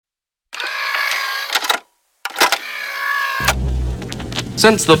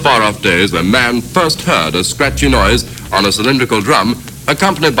Since the far-off days when man first heard a scratchy noise on a cylindrical drum,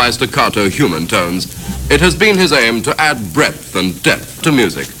 accompanied by staccato human tones, it has been his aim to add breadth and depth to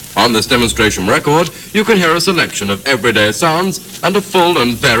music. On this demonstration record, you can hear a selection of everyday sounds and a full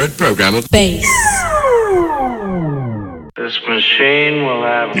and varied program of bass. This machine will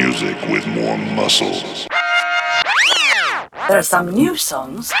have music with more muscles. There are some new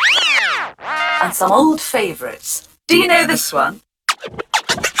songs and some old favourites. Do you know this one?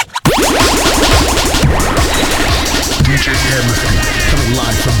 DJ Amnesty, coming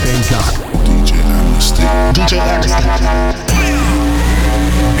live from Vanguard. DJ Amnesty. DJ Amnesty.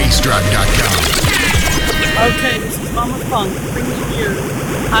 BassDrive.com. Okay, this is Mama Funk bringing you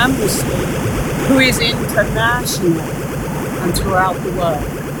Amnesty, who is international and throughout the world.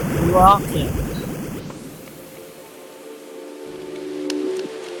 Rocking.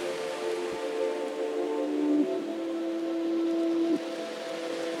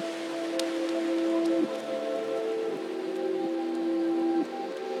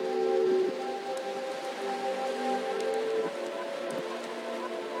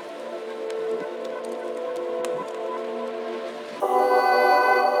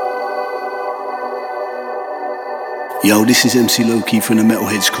 Yo, this is MC Loki from the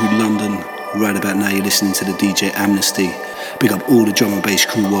Metalheads crew London. Right about now you're listening to the DJ Amnesty. Big up all the drum and bass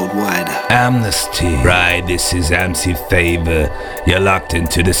crew worldwide. Amnesty. Right, this is MC Favor. You're locked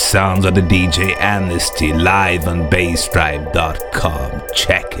into the sounds of the DJ Amnesty live on BassDrive.com.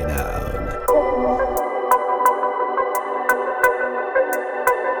 Check it out.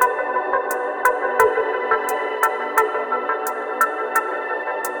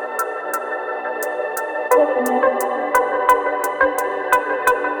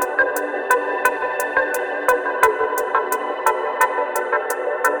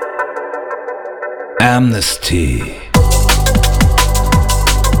 Amnesty.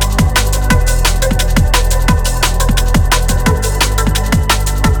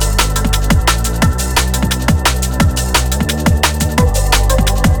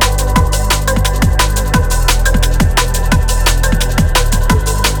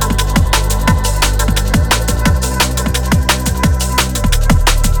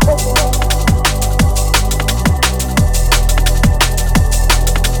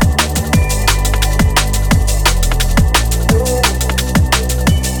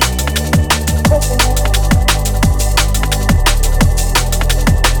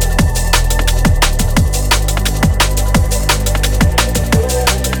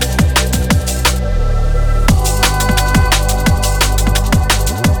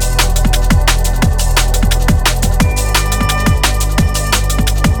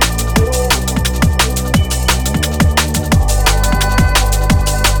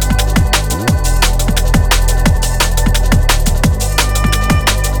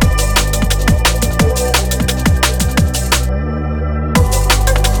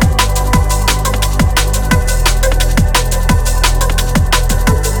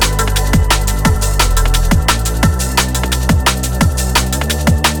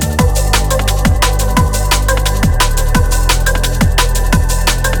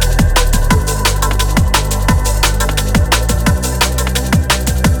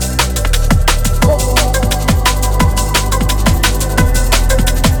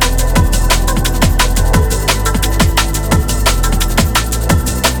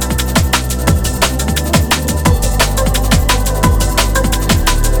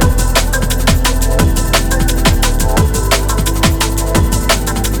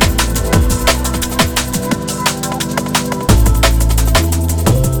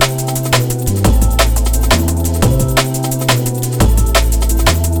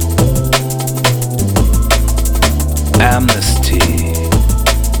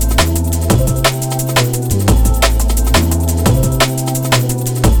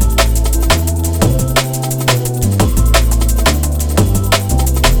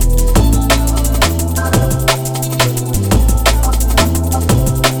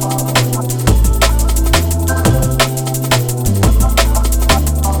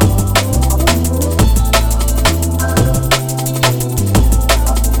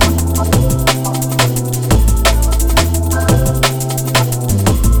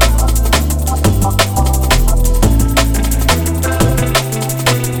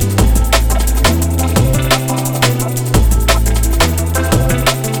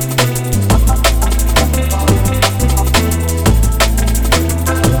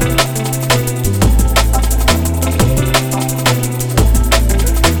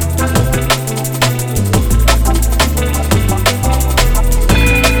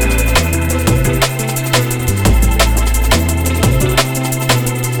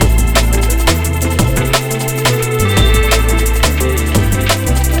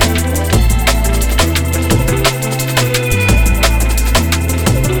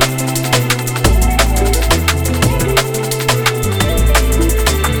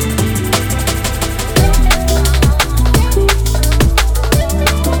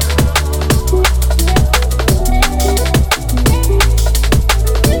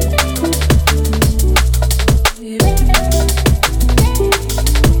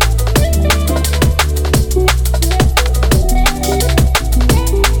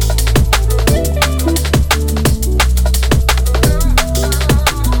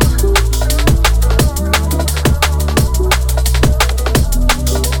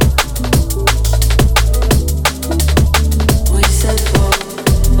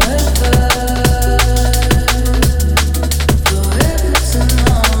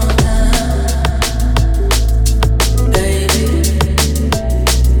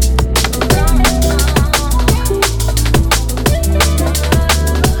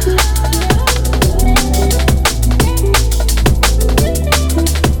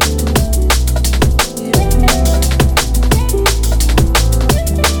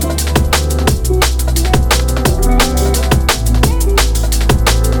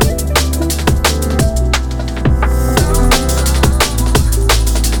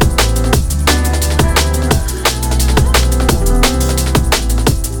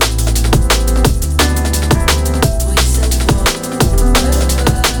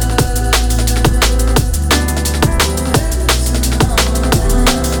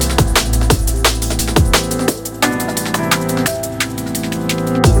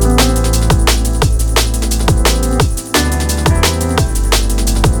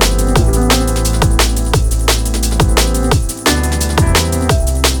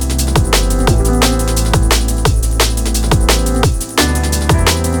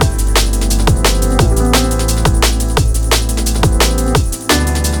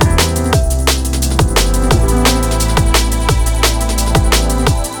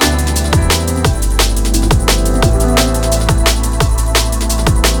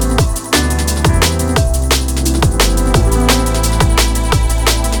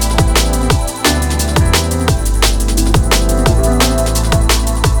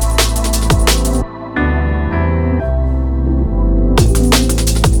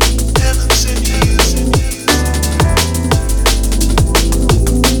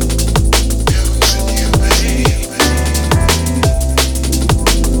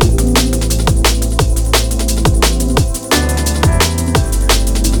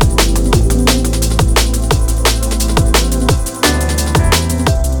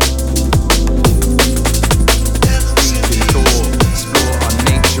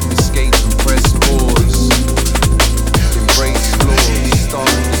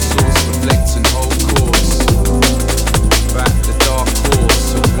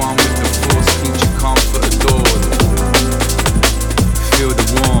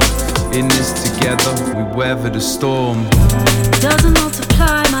 together, we weather the storm. Doesn't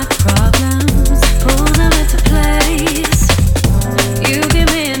multiply my problems, pull them into place. You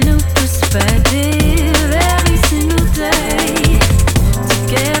give me a new perspective every single day.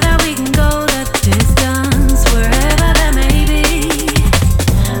 Together we can go that distance, wherever that may be.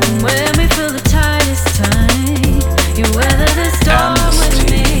 And when we feel the tide is turning, you weather the storm with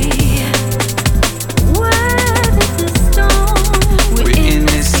me. Weather the storm. We're in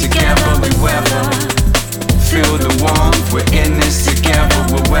this together, we weather. Feel the warmth, we're in this together,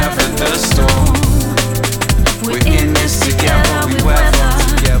 we'll weather the storm. We're in this together, we weather.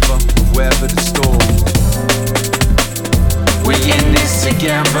 Together, we weather the storm. We're in this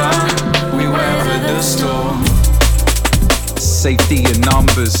together, we weather the storm. Safety in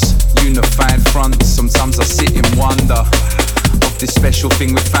numbers, unified front. Sometimes I sit in wonder of this special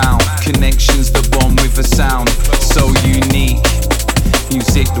thing we found. Connections that bond with a sound so unique.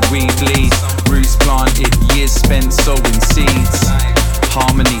 Music the weed leads, roots planted, years spent sowing seeds.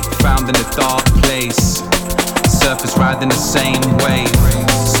 Harmony found in a dark place, surface riding the same wave.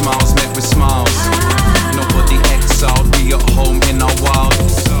 Smiles met with smiles, nobody exiled, we at home in our wild.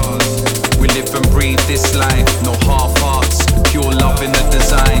 We live and breathe this life, no half hearts, pure love in the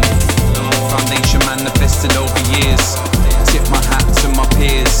design. Foundation manifested over years, tip my hat to my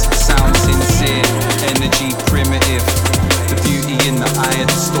peers. Sound sincere, energy primitive. The beauty in the eye of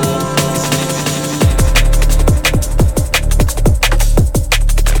the storm is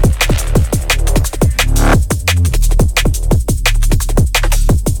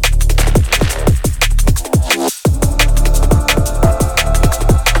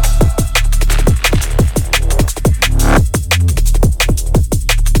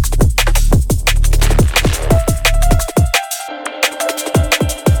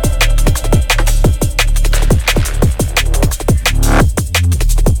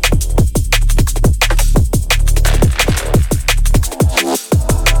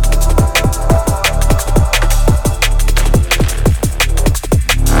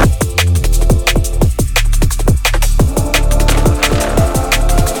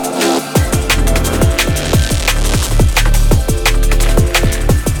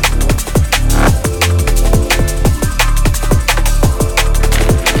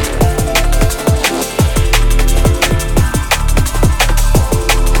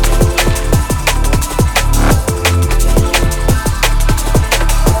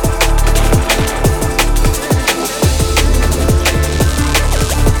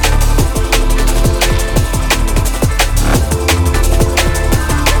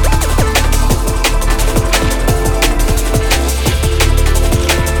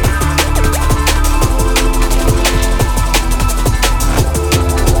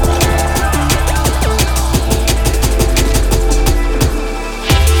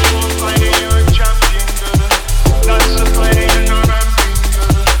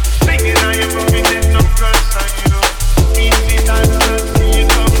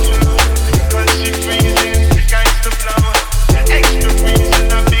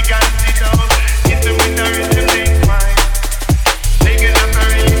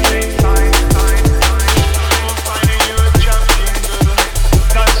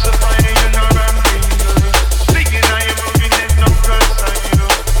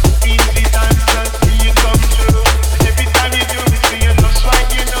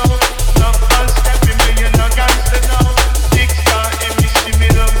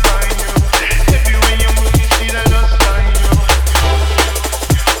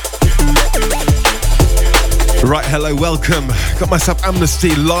Hello, welcome. Got myself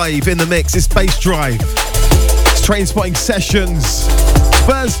Amnesty live in the mix. It's Bass Drive. It's Train Spotting Sessions. It's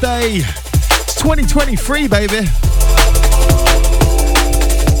Thursday. It's 2023, baby.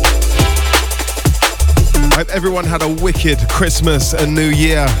 I hope everyone had a wicked Christmas and New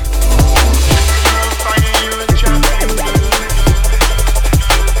Year.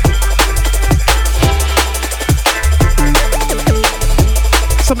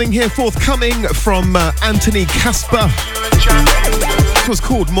 Something here forthcoming from Anthony Kasper. It was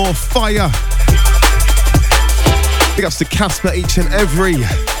called More Fire. Big ups to Kasper each and every.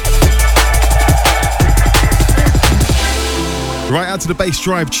 Right out to the Bass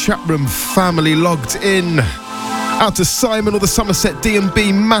Drive chat room family logged in. Out to Simon, all the Somerset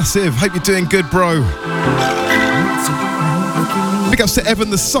D&B, massive. Hope you're doing good, bro. Big ups to Evan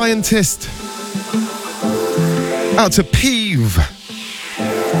the Scientist. Out to Peeve.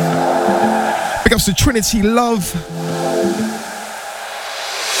 Big ups to Trinity Love.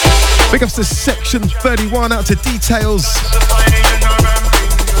 Big ups to Section 31. Out to Details.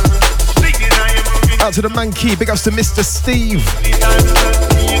 Out to the Monkey. Big ups to Mr. Steve.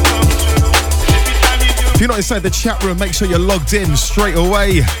 not inside the chat room, make sure you're logged in straight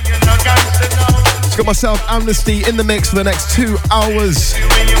away. Just got myself, Amnesty, in the mix for the next 2 hours.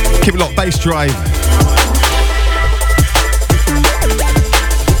 Keep it locked, Bass Drive.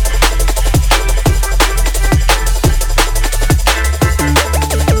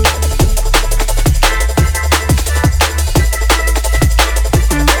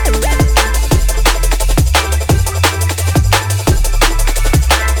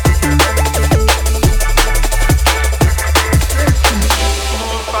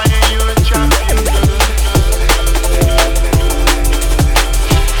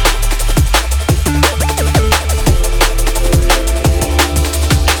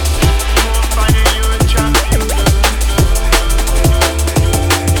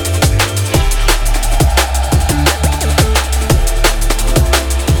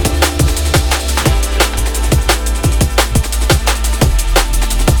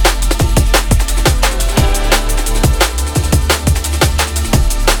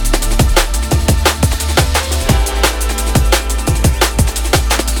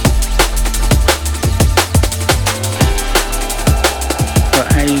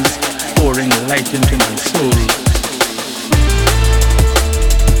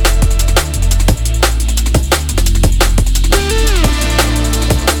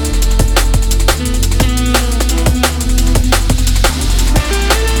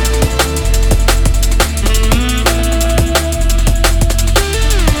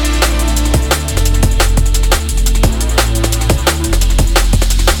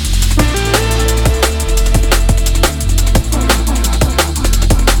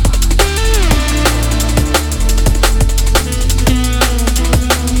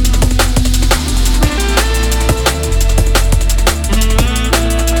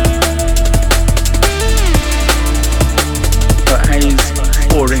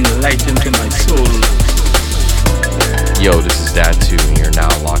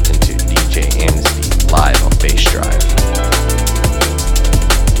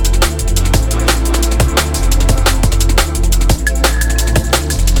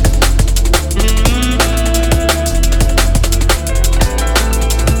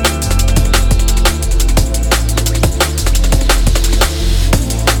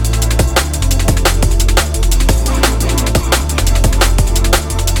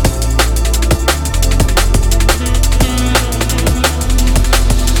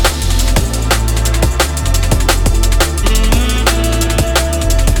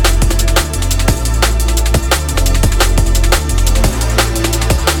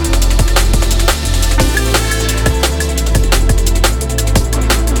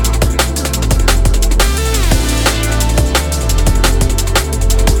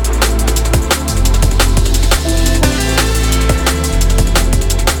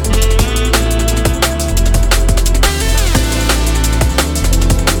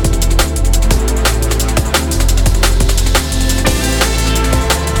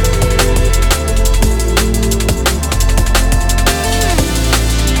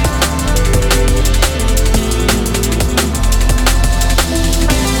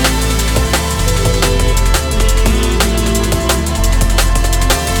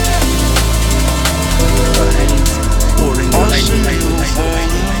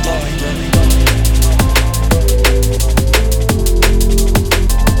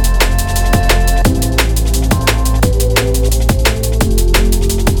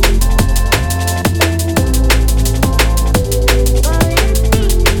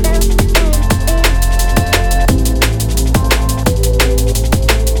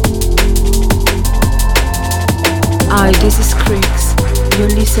 Hi, this is Creeks. You're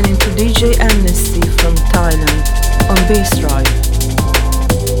listening to DJ Amnesty from Thailand on Bass Drive.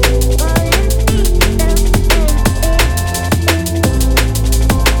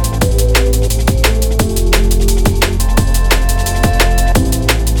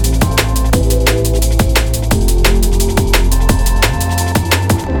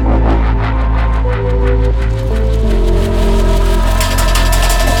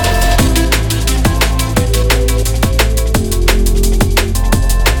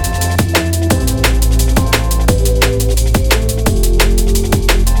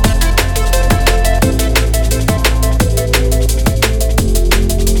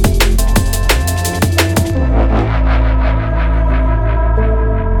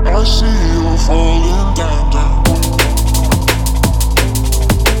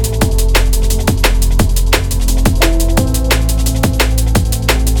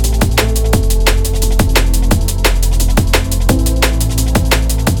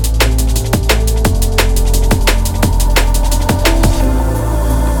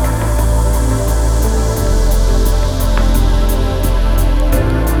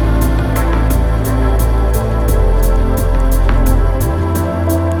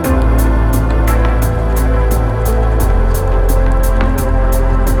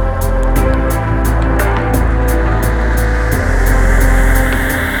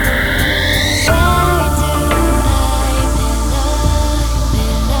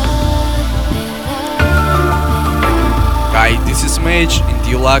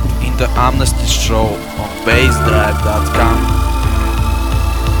 locked in the Amnesty Show on bassdrive.com.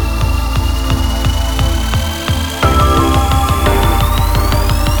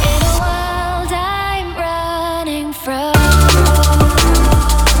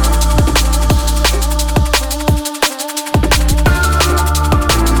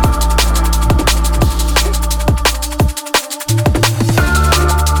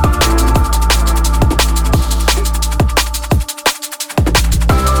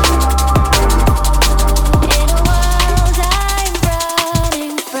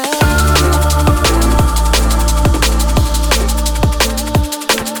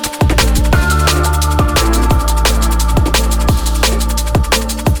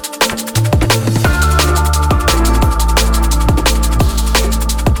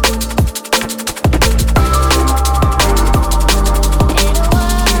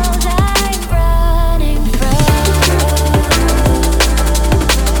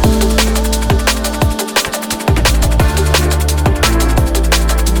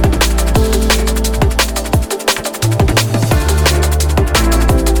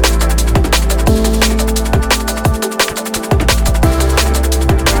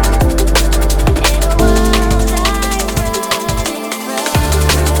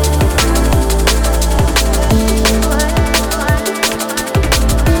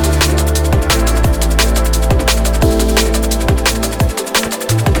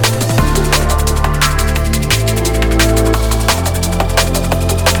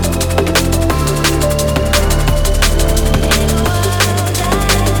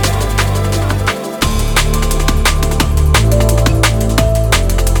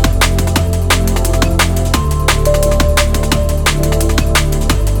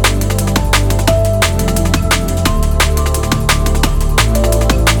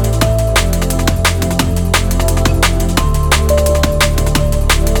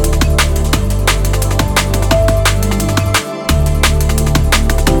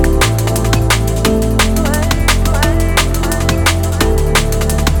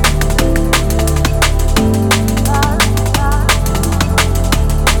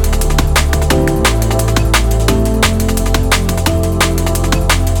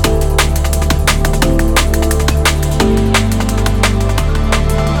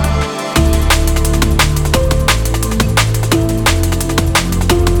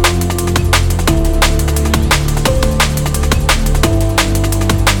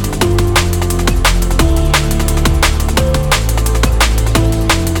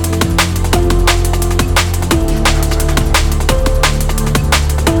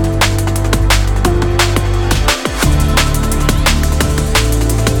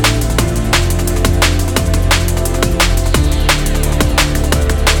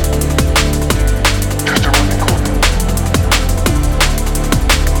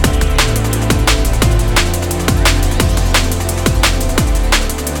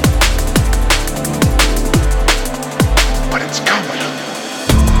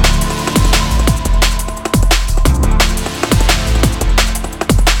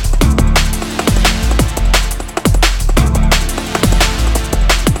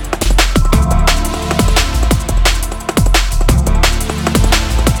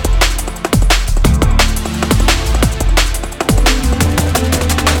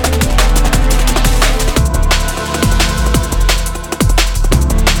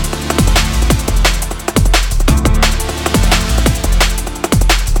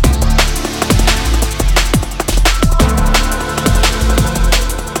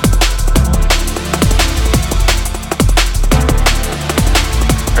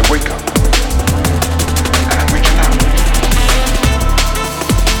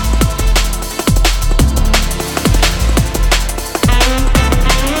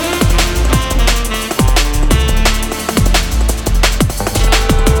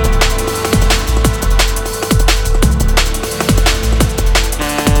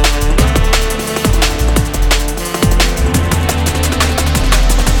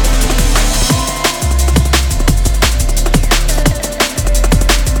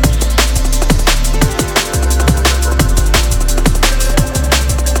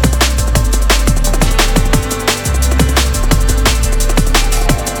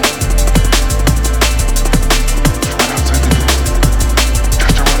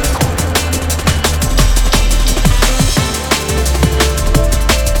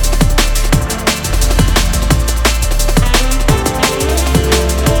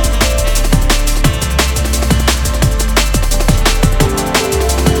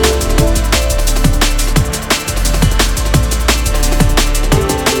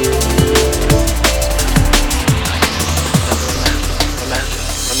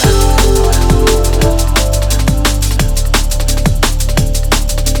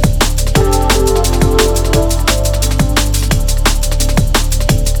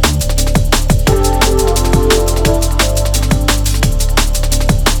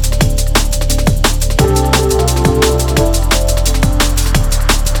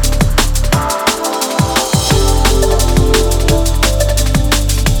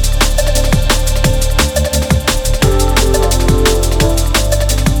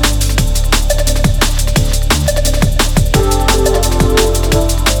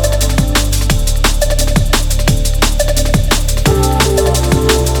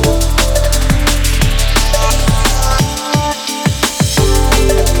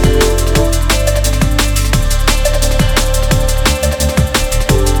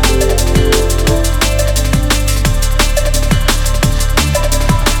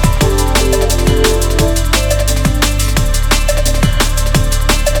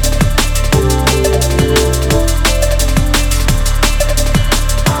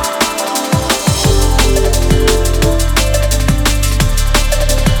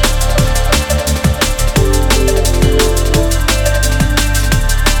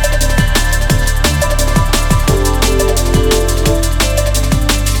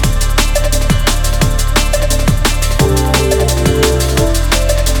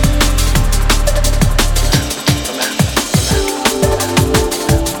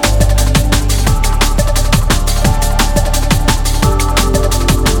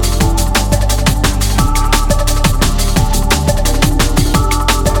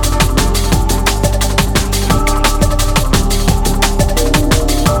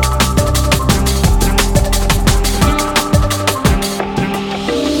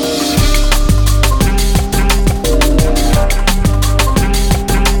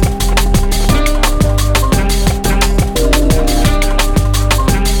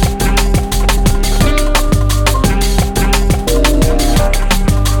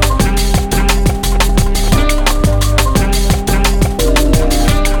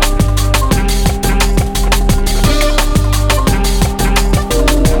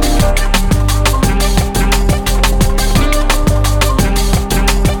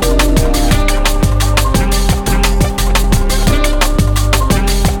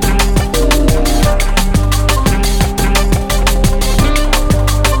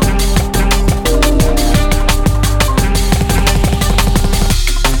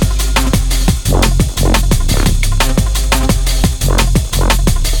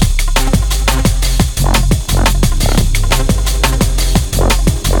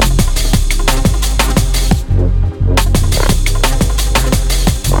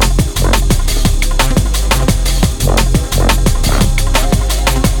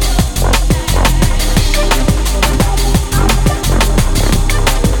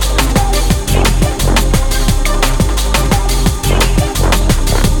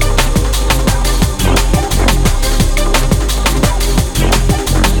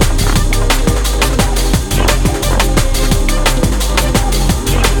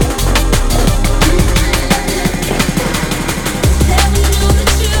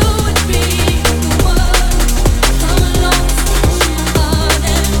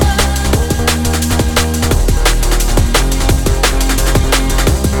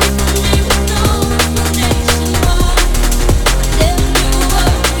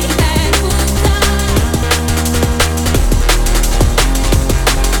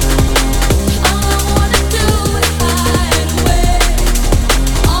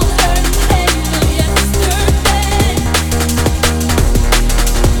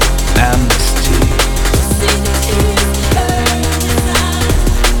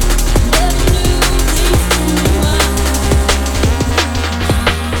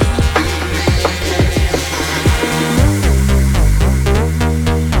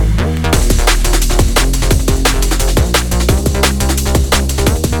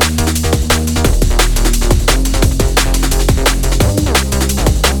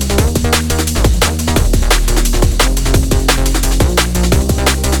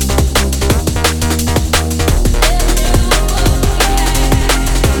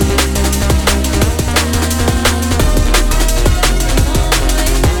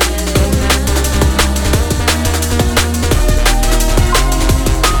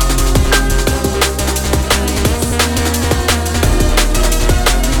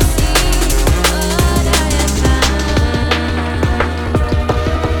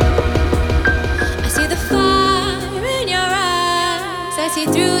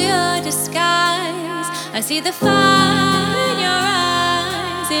 see through your disguise. I see the fire in your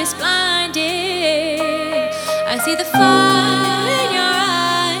eyes, it's blinding. I see the fire in your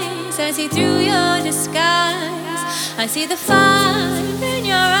eyes, I see through your disguise. I see the fire in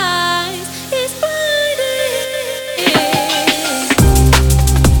your eyes, it's blinding.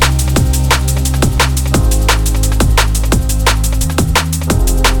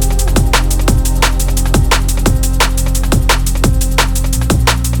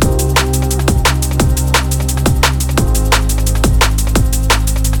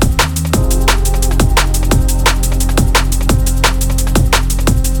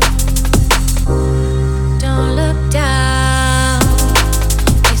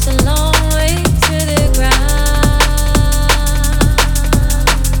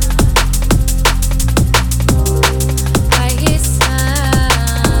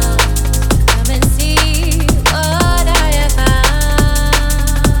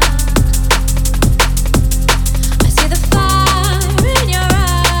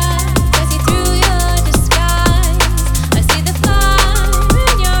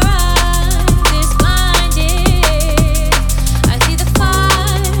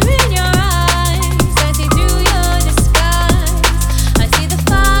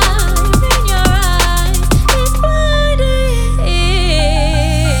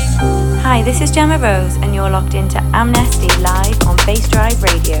 This is Gemma Rose, and you're locked into Amnesty live on Bass Drive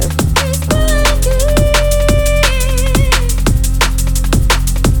Radio.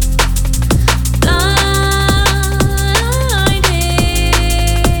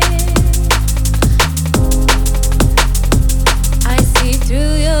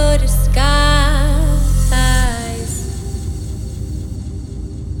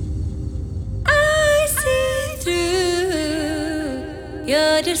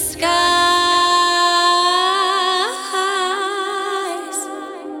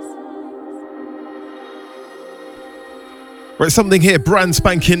 Right, something here, brand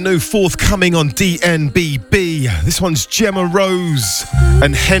spanking new, forthcoming on DNBB. This one's Gemma Rose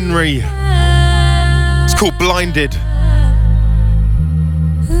and Henry. It's called Blinded.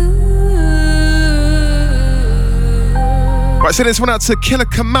 Right, so this one out to Killer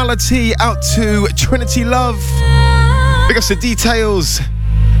Kamality, out to Trinity Love. Big ups to Details.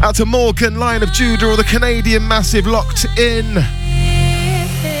 Out to Morgan, Lion of Judah, or the Canadian Massive, locked in.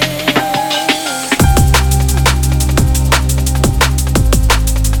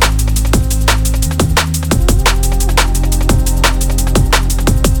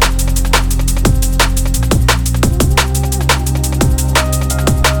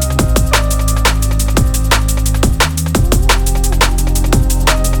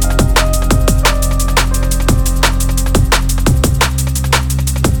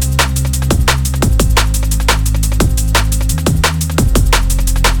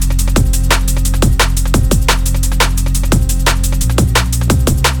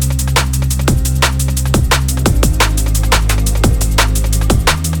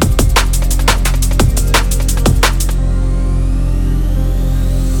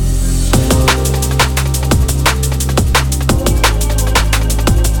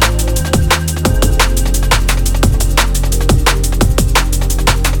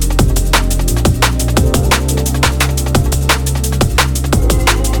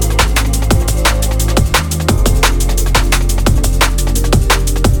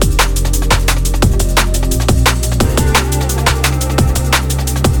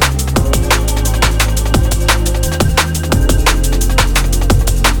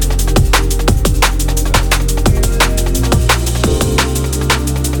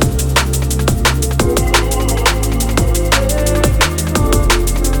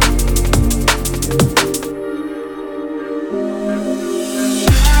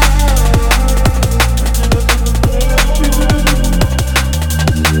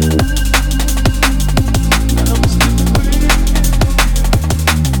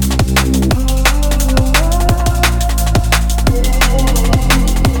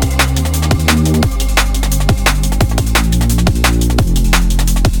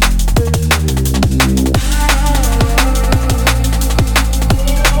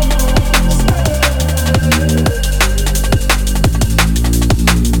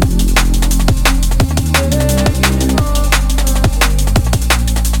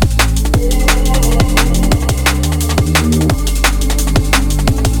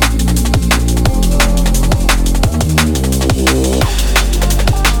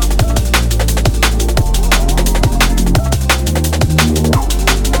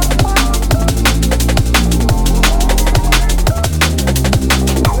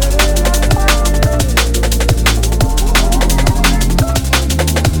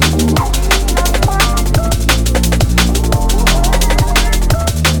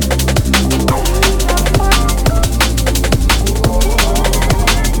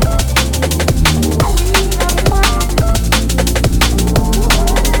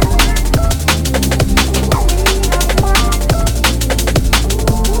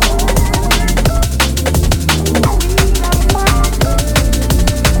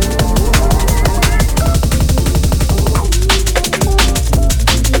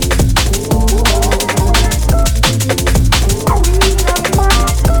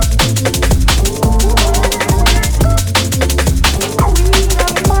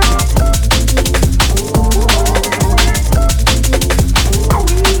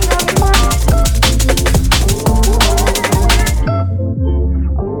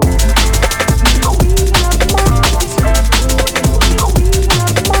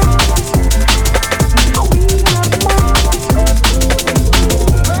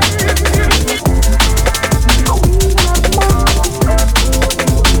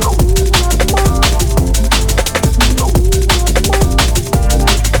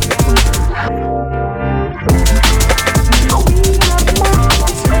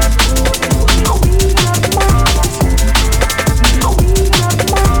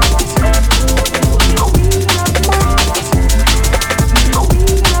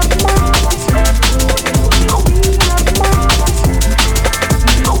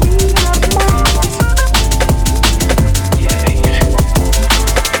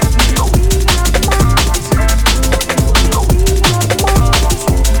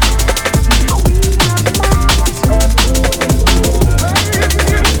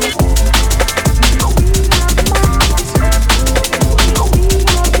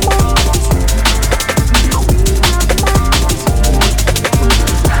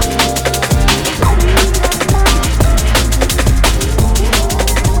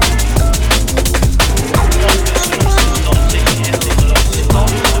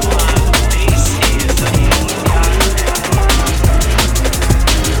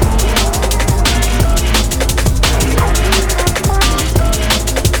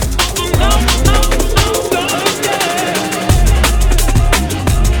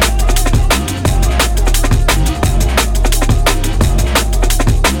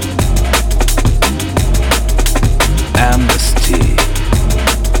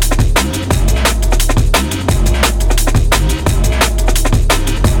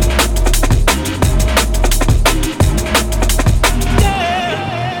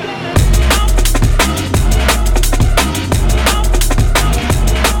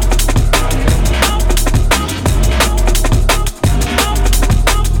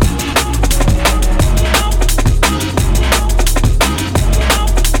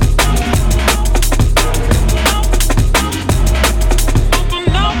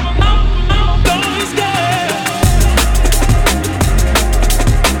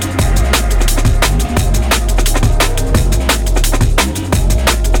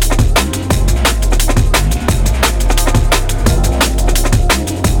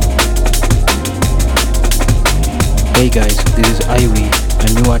 Hey guys, this is Ivy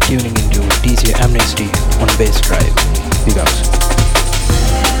and you are tuning into DJ Amnesty on Bass Drive. Big ups.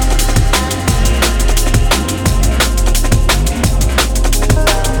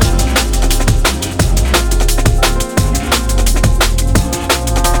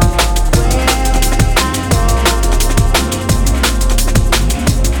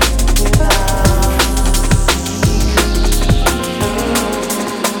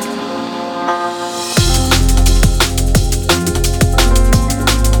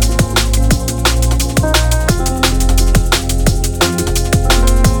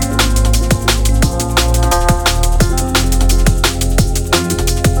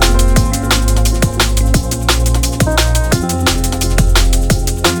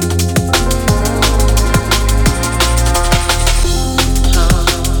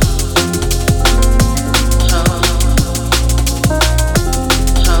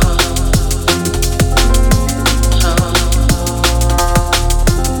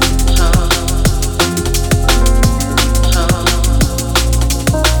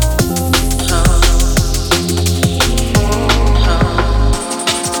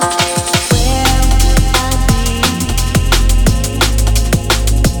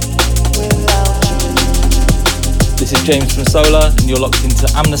 James from SOLAH, and you're locked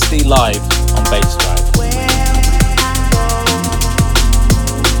into Amnesty Live on Bass Drive.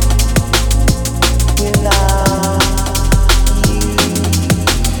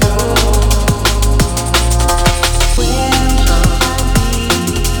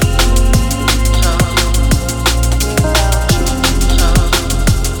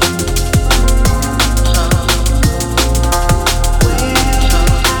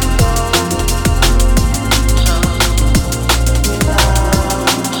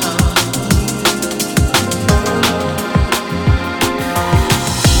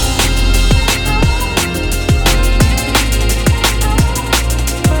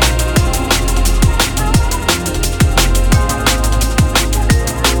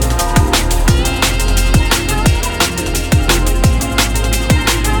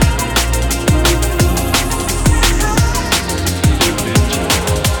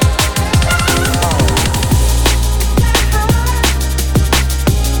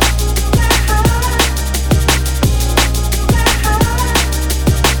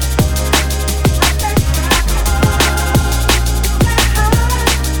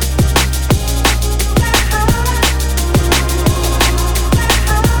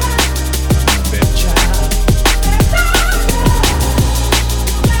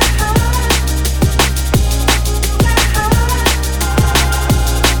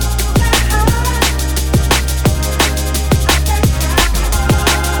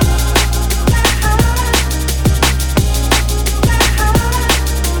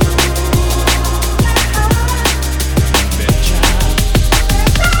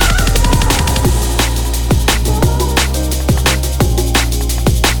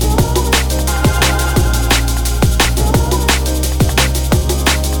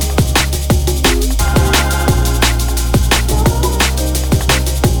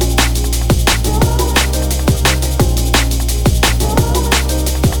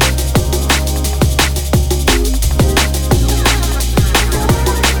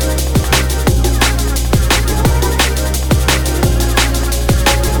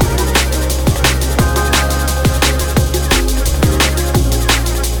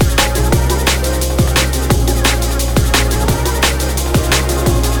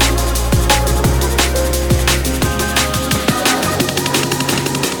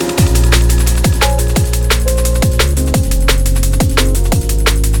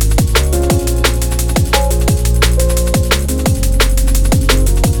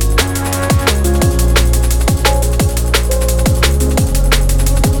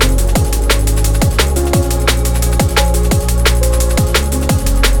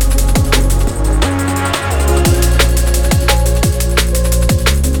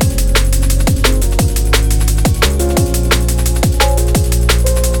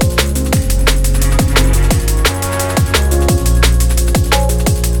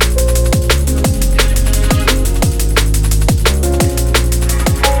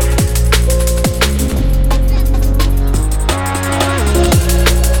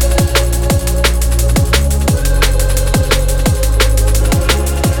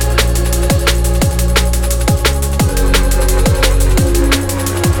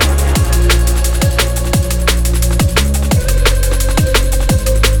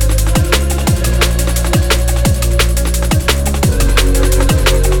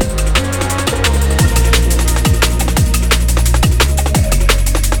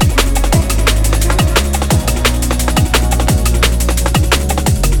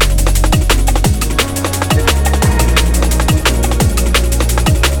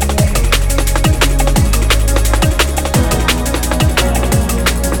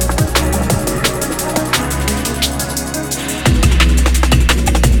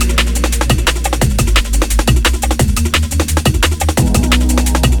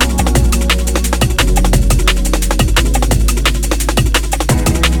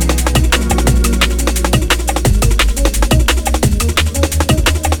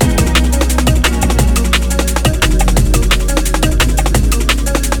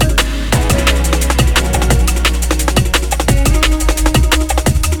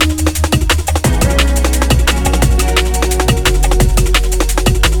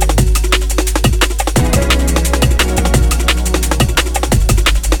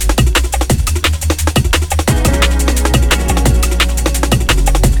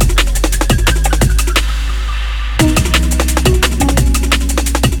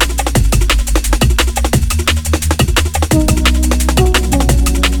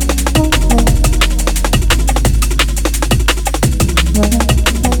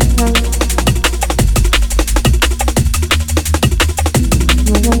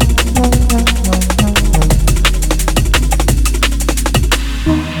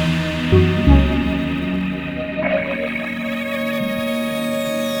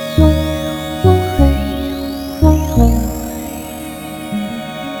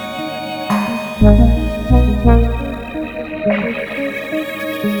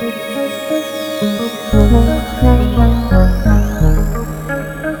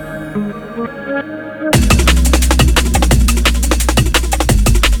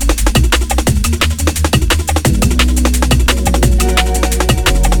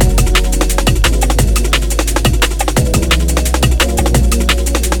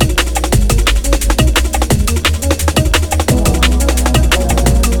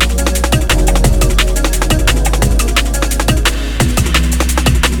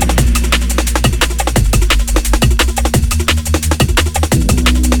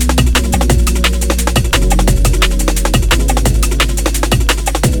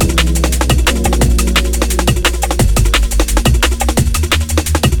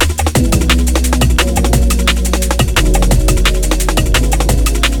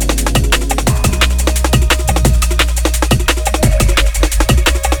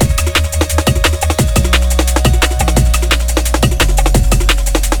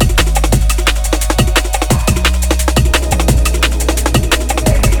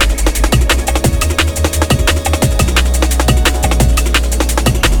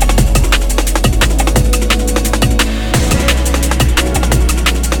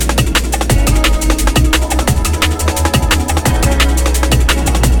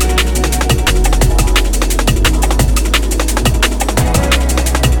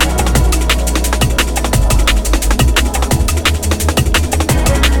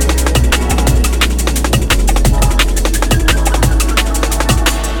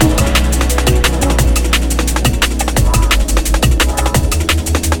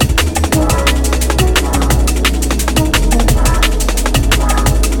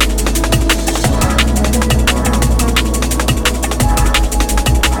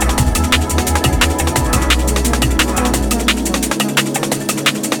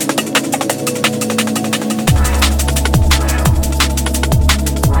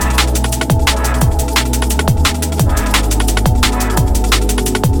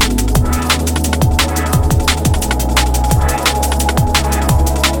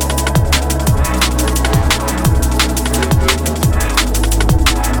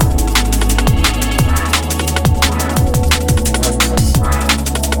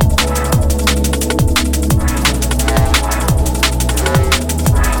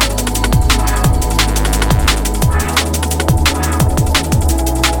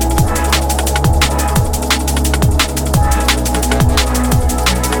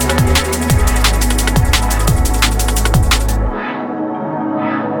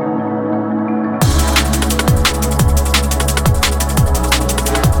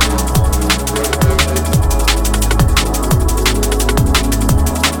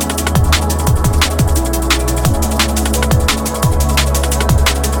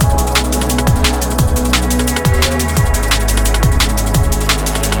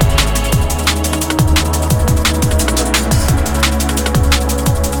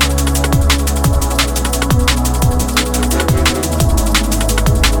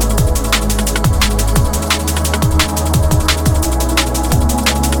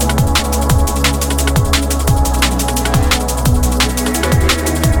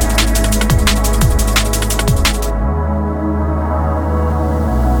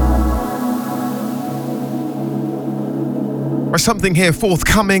 Something here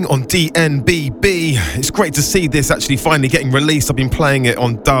forthcoming on DNBB. It's great to see this actually finally getting released. I've been playing it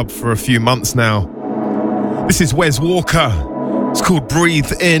on dub for a few months now. This is Wes Walker. It's called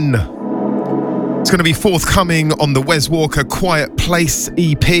Breathe In. It's going to be forthcoming on the Wes Walker Quiet Place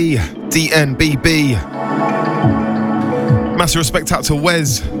EP, DNBB. Massive respect out to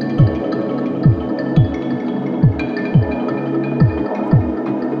Wes.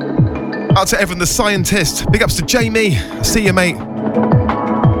 Out to Evan the Scientist. Big ups to Jamie. See you, mate.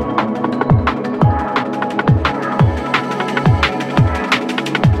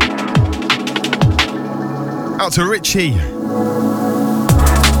 Out to Richie.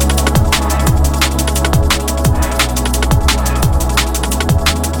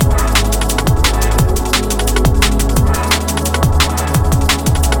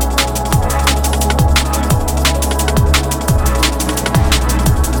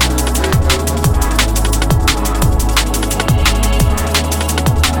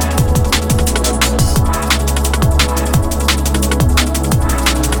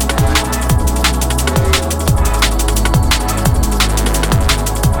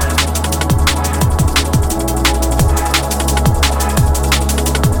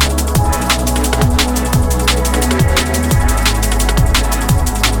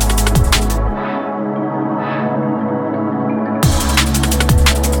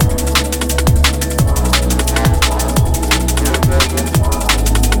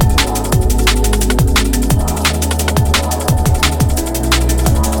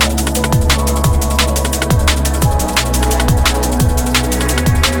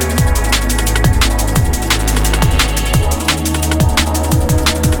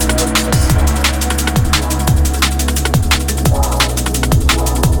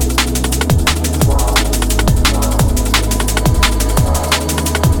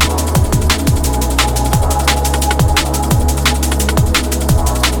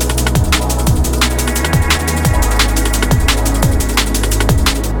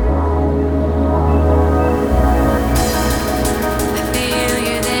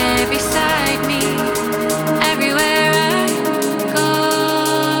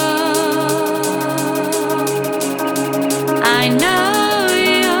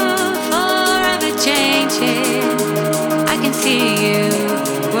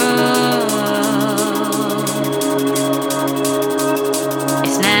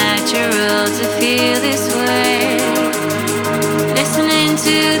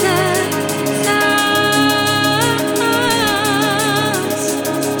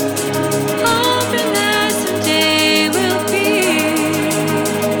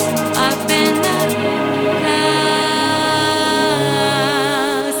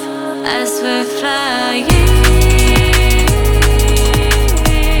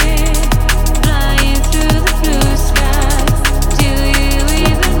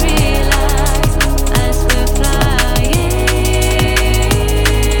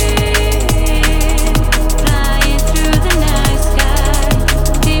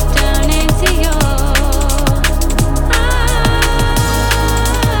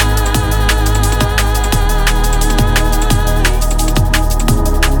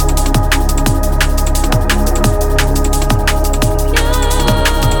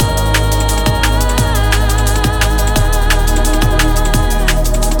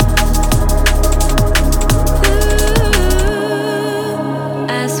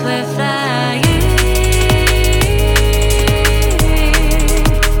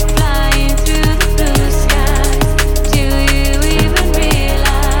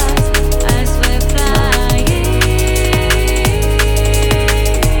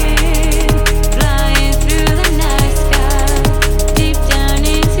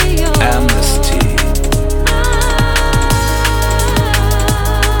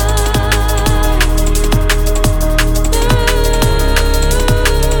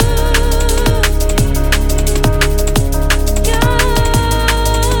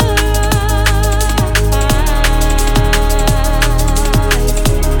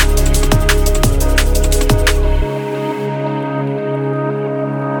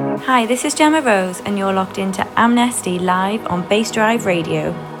 Hi, this is Gemma Rose, and you're locked into Amnesty live on Bass Drive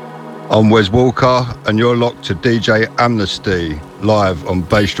Radio. I'm Wes Walker, and you're locked to DJ Amnesty live on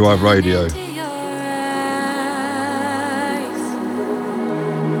Bass Drive Radio.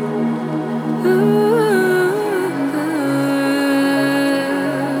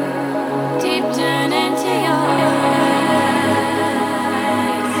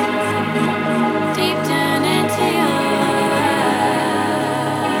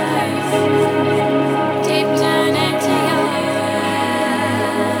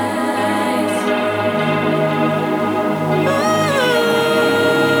 Oh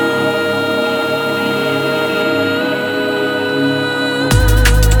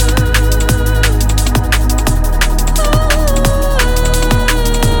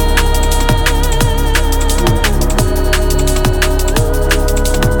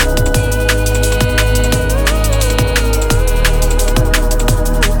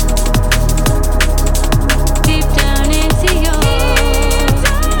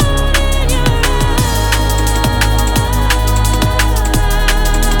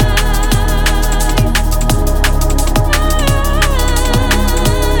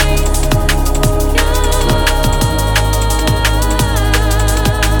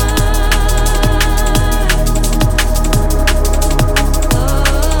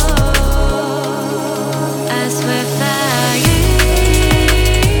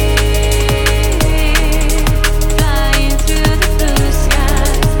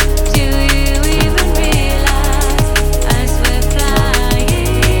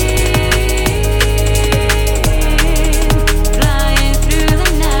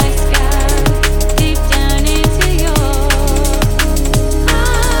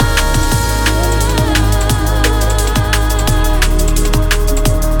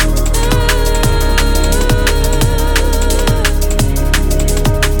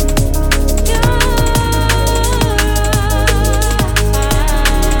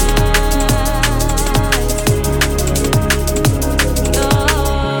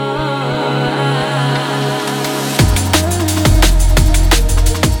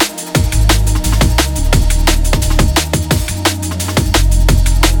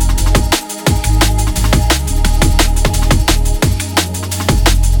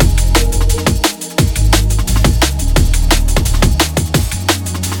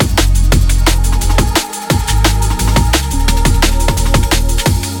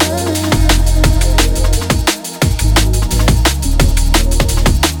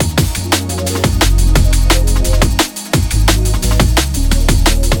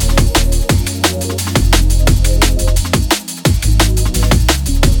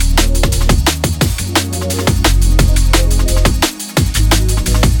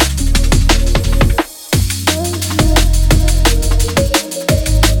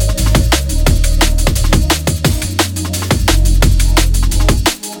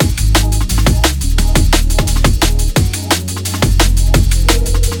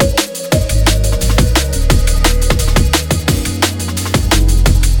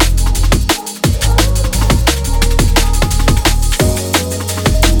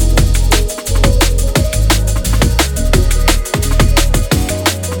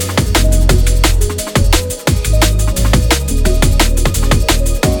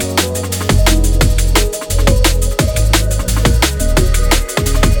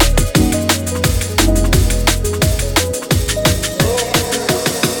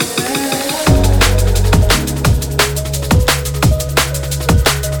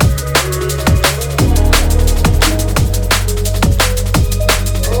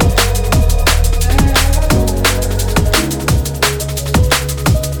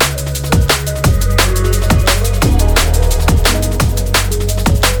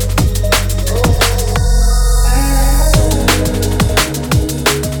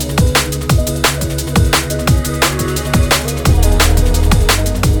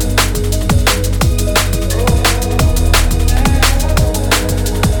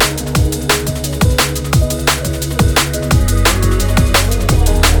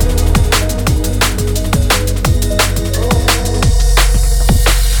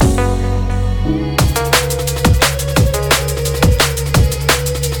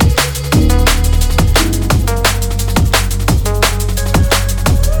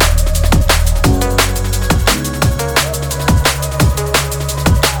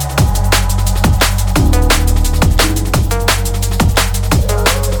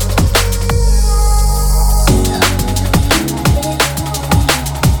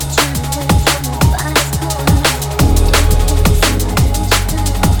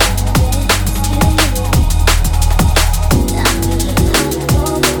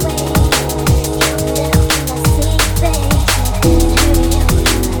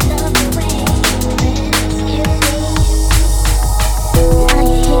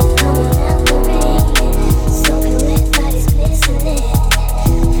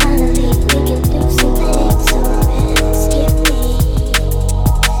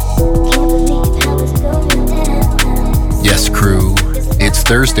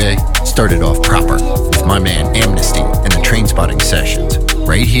Thursday started off proper with my man Amnesty and the Train Spotting Sessions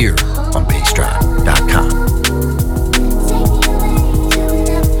right here on BassDrive.com.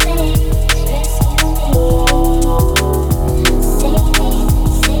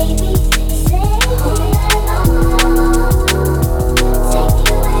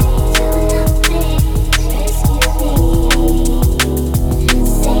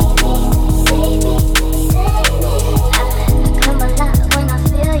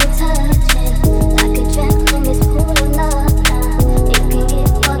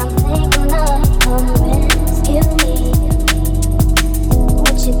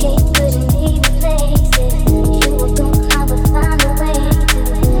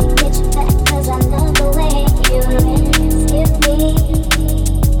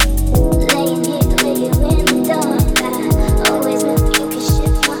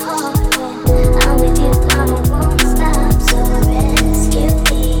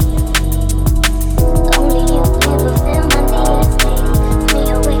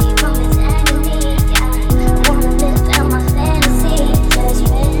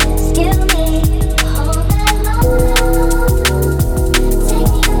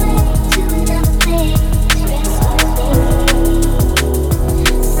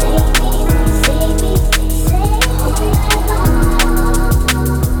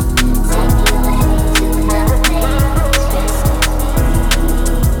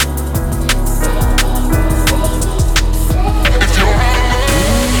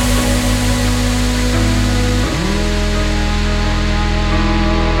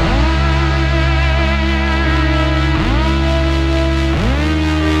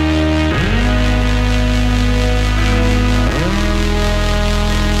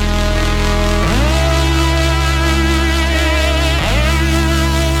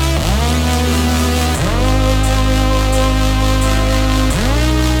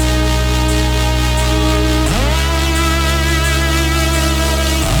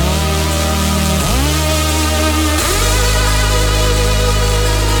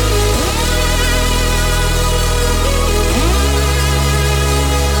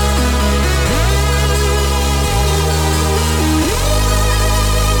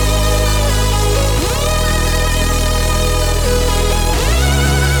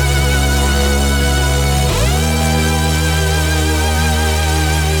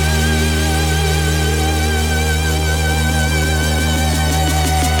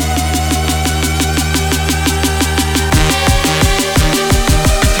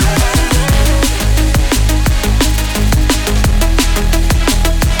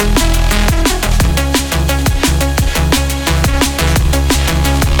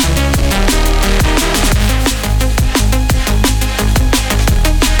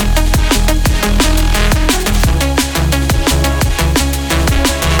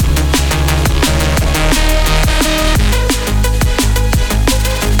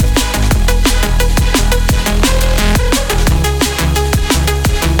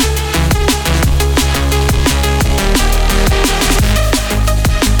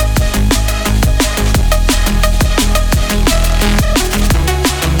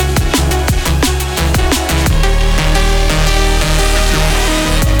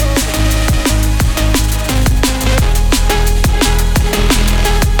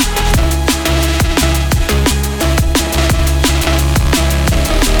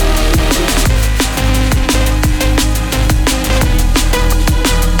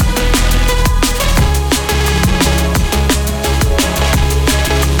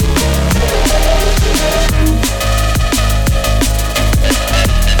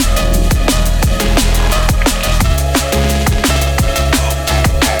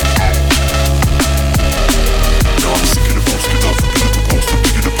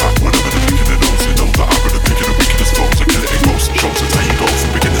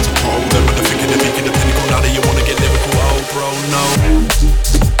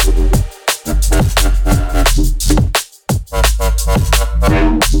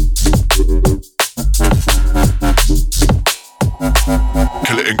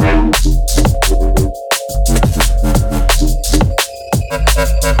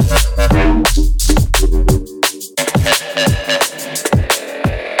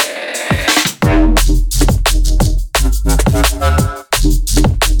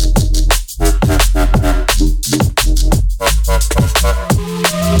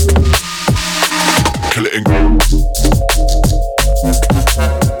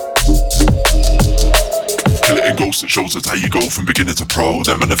 shows us how you go from beginner to pro.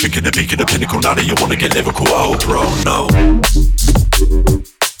 Them and the thinking of making the pinnacle. Now that you wanna get lyrical, oh bro, no.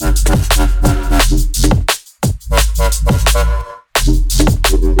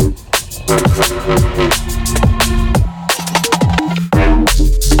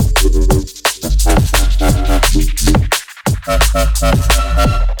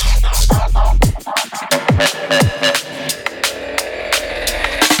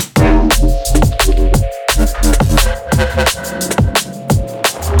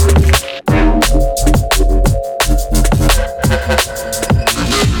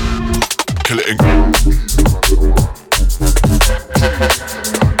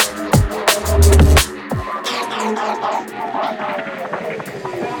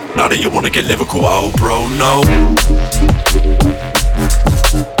 Now that you wanna get lyrical, oh bro, no.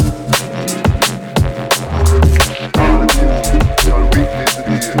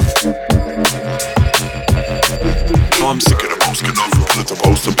 I'm sick of the most, get off from the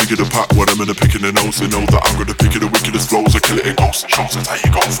post. I'm picking the pot, what I'm in the picking the nose. They know that I'm gonna pick it, the wickedest flows. I kill it, it goes. Shows us how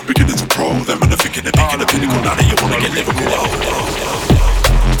you go from beginning to pro. Them in the thinking, the peak, the pinnacle. Now that you wanna get lyrical, oh.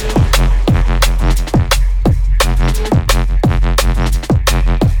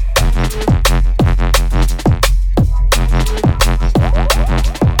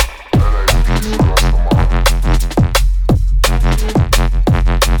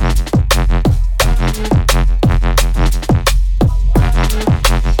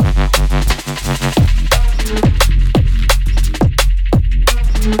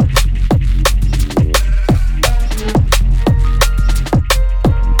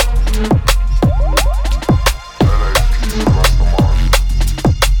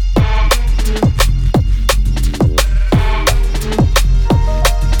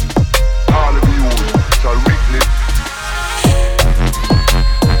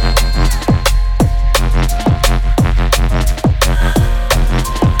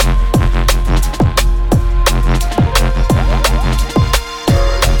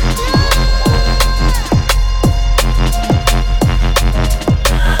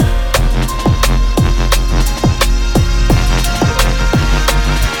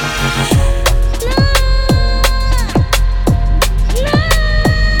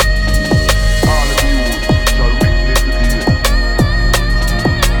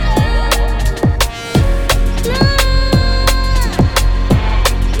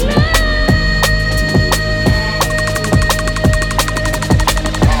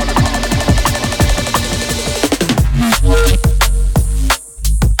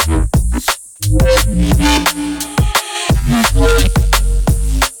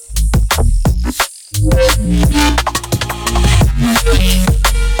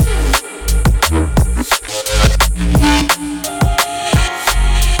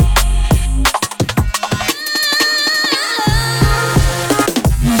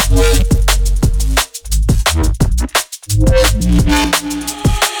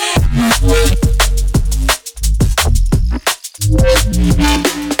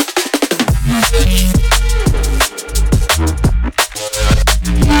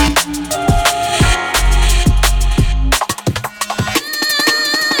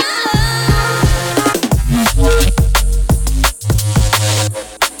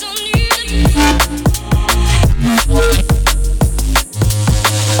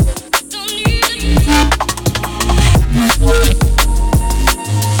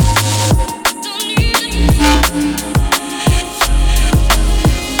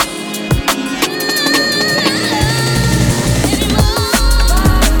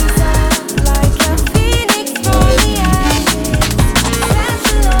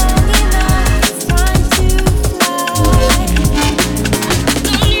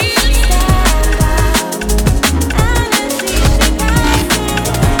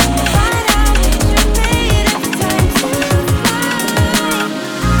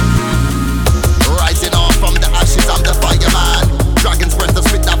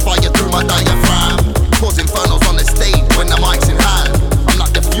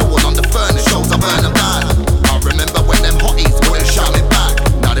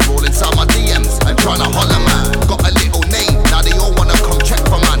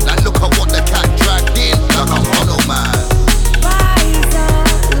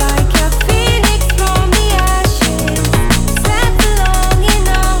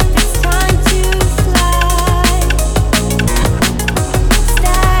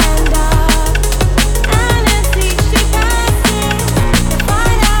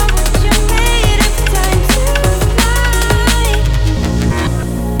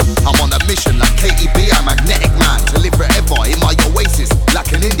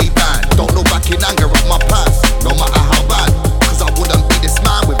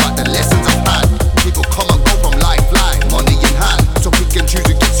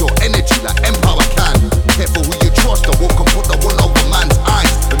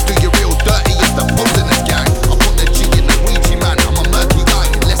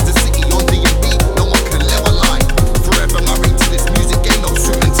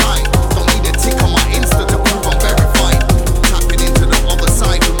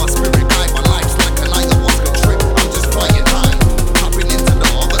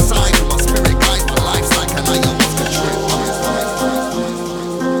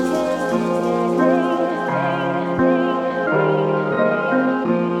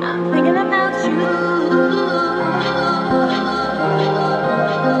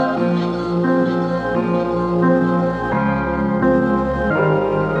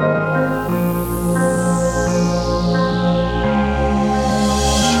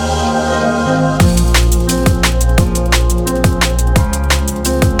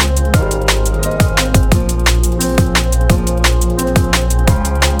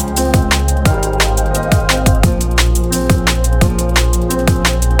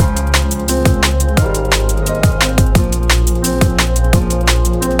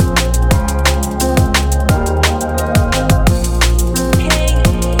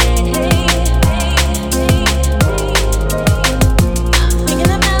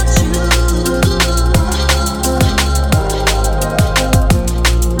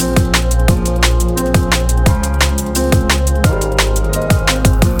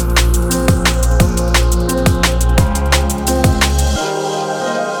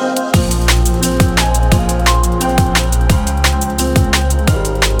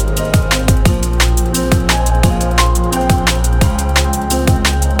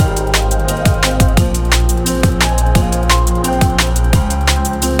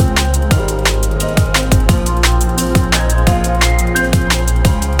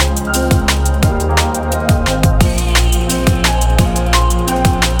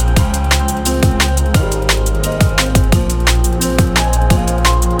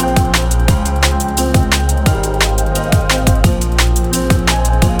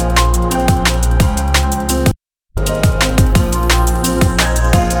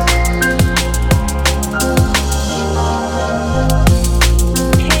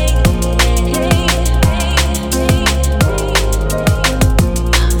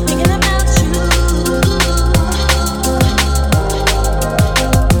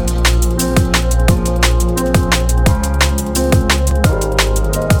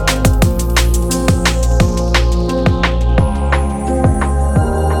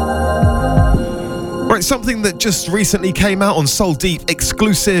 Right, something that just recently came out on Soul Deep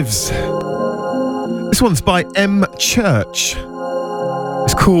exclusives. This one's by M Church.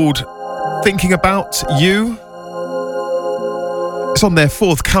 It's called Thinking About You. It's on their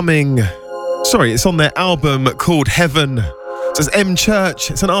it's on their album called Heaven. It says M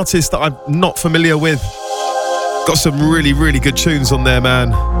Church. It's an artist that I'm not familiar with. Got some really, really good tunes on there,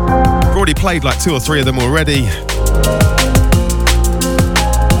 man. I've already played like 2 or 3 of them already.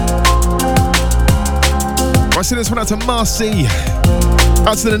 Right, send this one out to Marcy.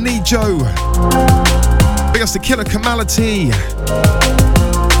 Out to the Nijo. Big ups to Killer Kamality.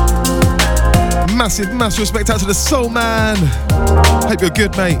 Massive respect out to the Soul Man. Hope you're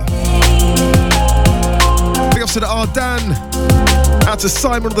good, mate. Big ups to the Ardan. Out to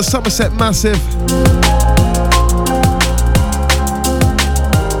Simon of the Somerset Massive.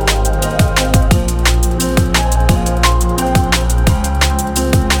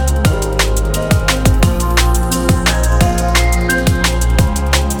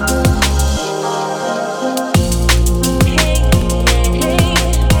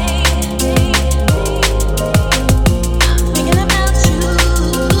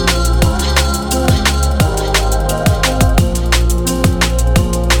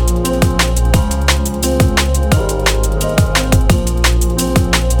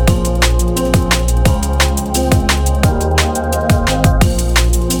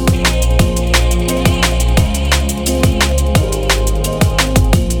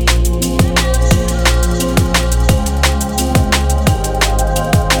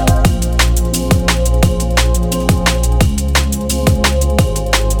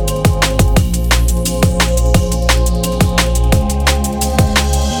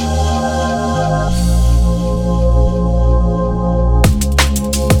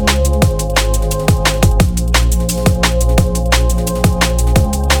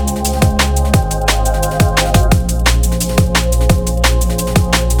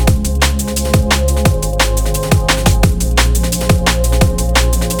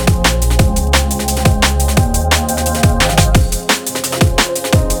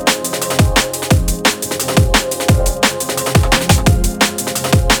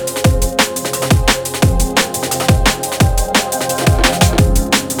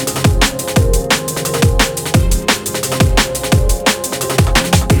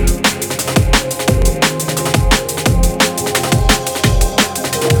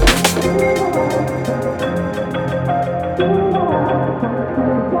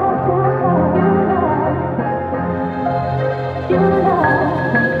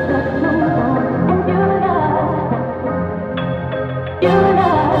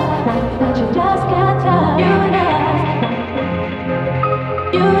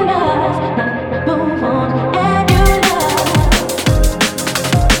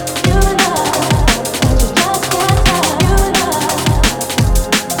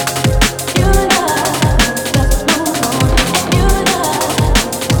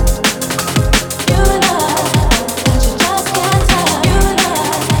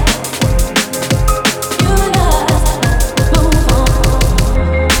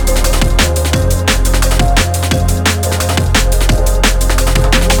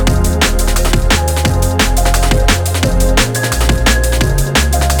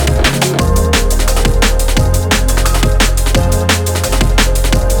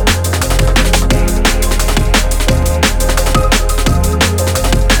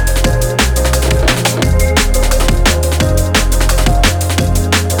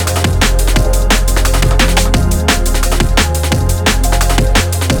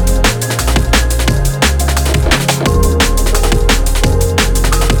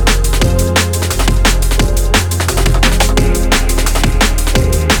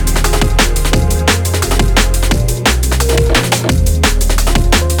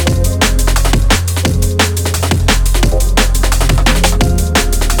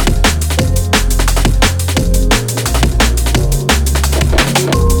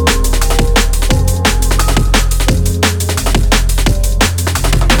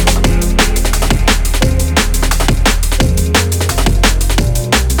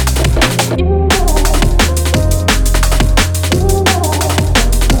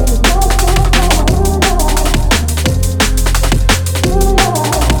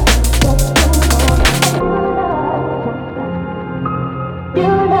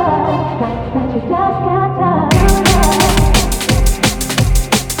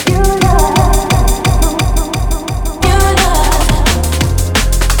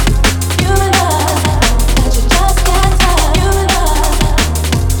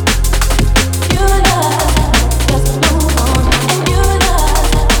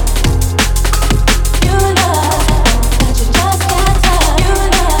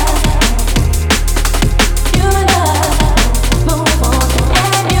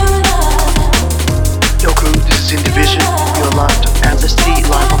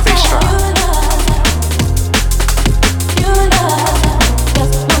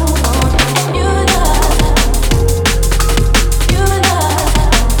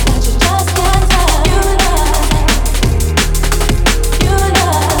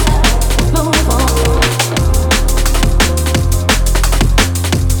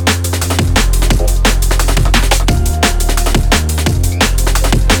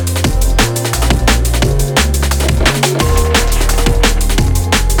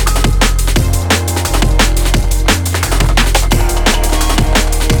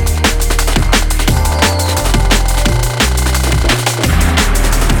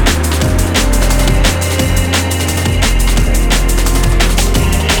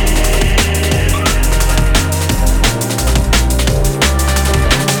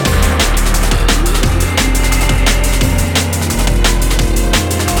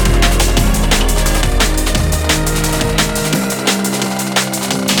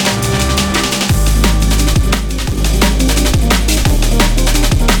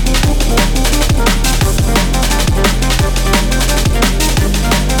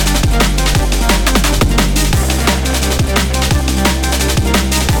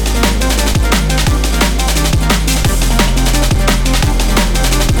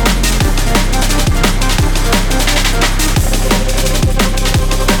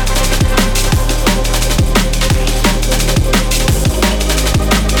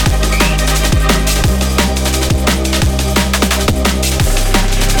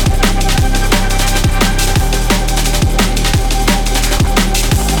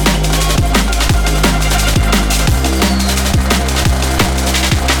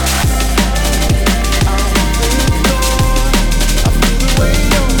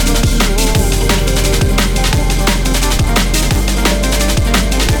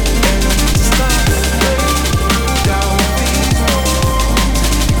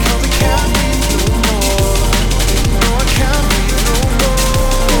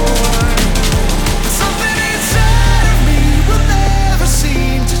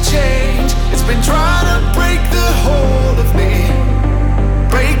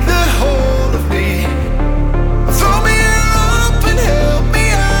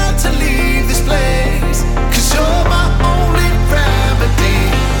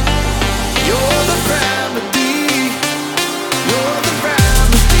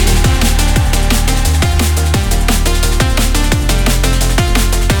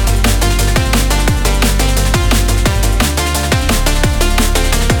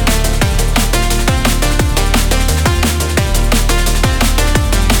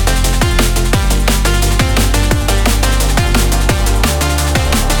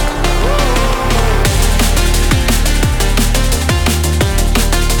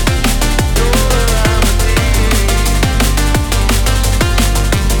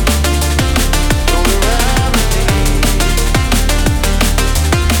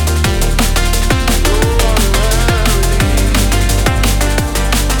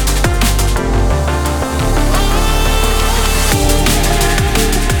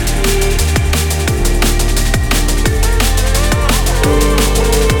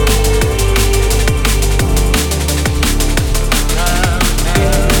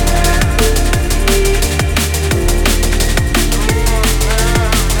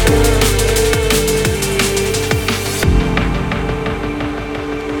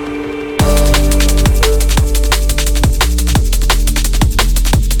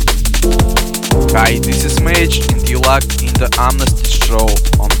 Hi, this is Mage and you locked in the Amnesty Show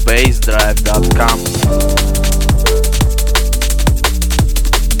on bassdrive.com.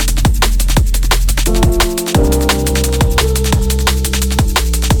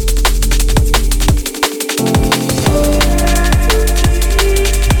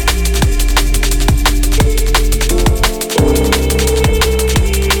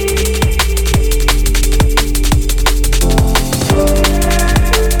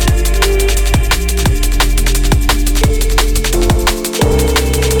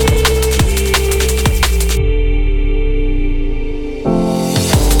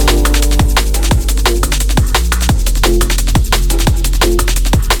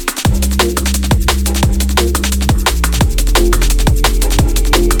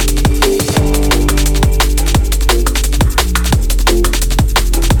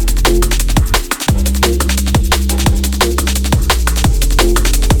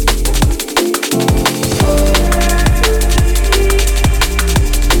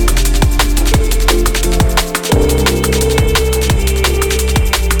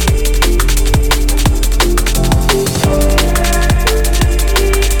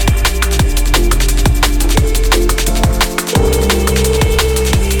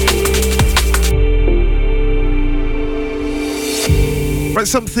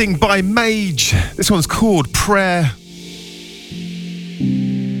 Something by Mage. This one's called Prayer.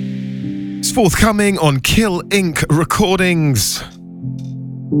 It's forthcoming on Kill Inc. Recordings. I've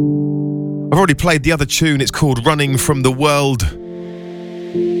already played the other tune. It's called Running from the World.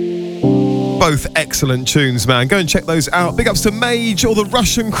 Both excellent tunes, man. Go and check those out. Big ups to Mage or the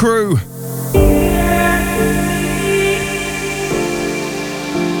Russian crew.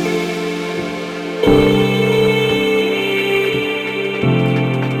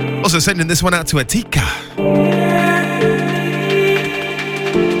 Also sending this one out to Atika.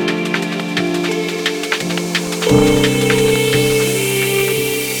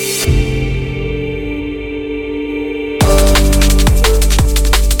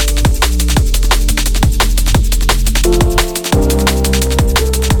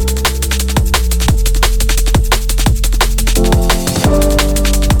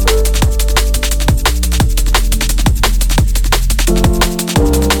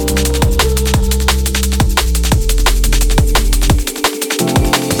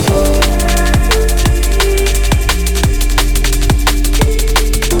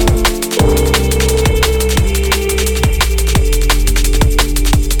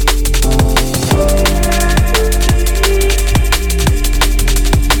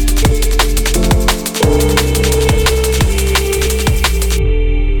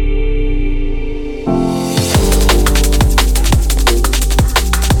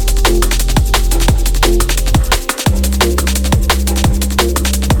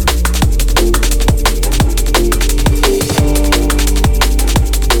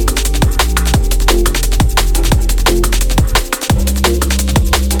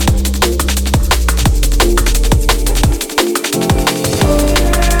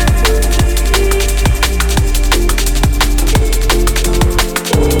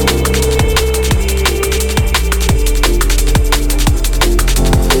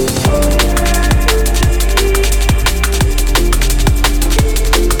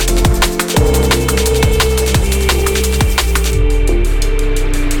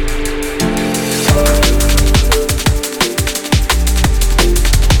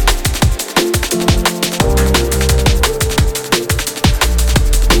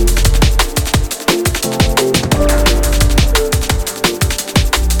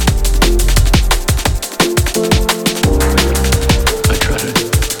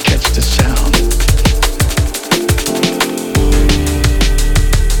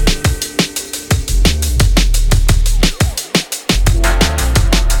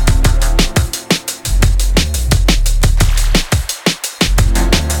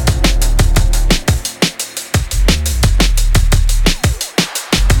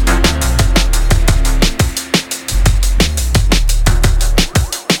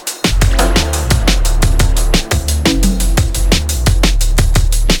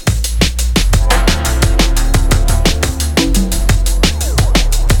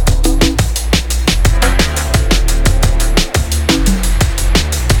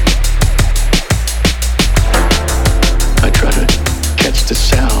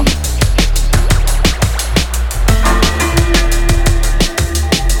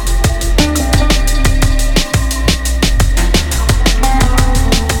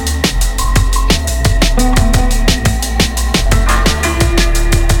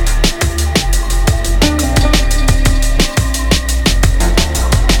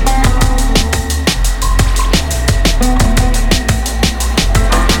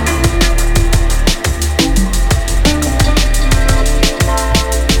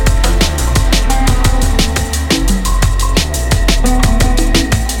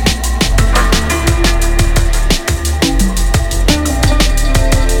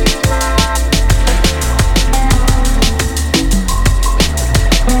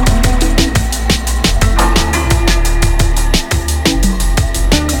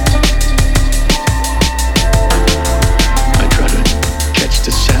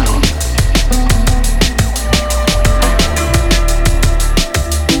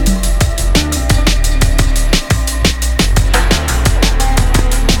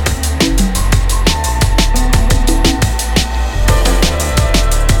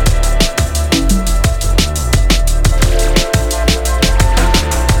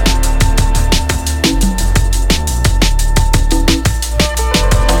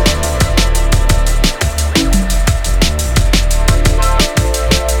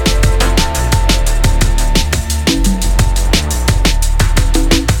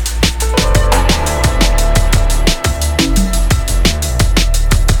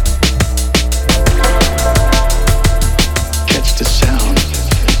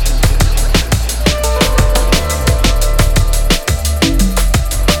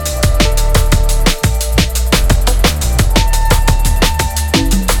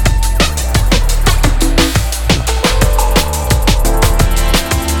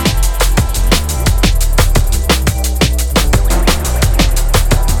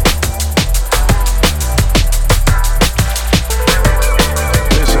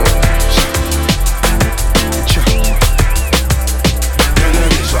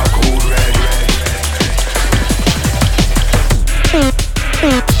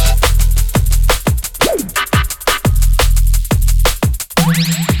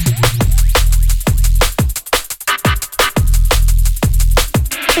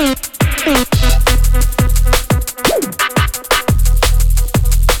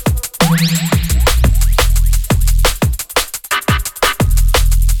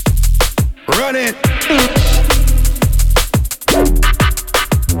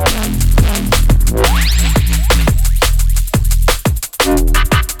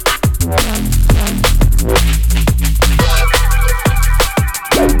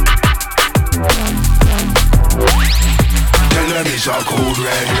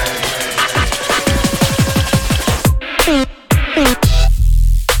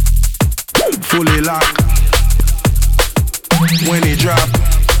 Fully locked when it drop.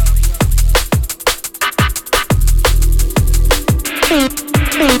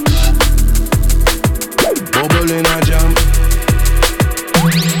 Bubble in a jump.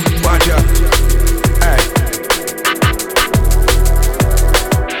 Watch out. Hey.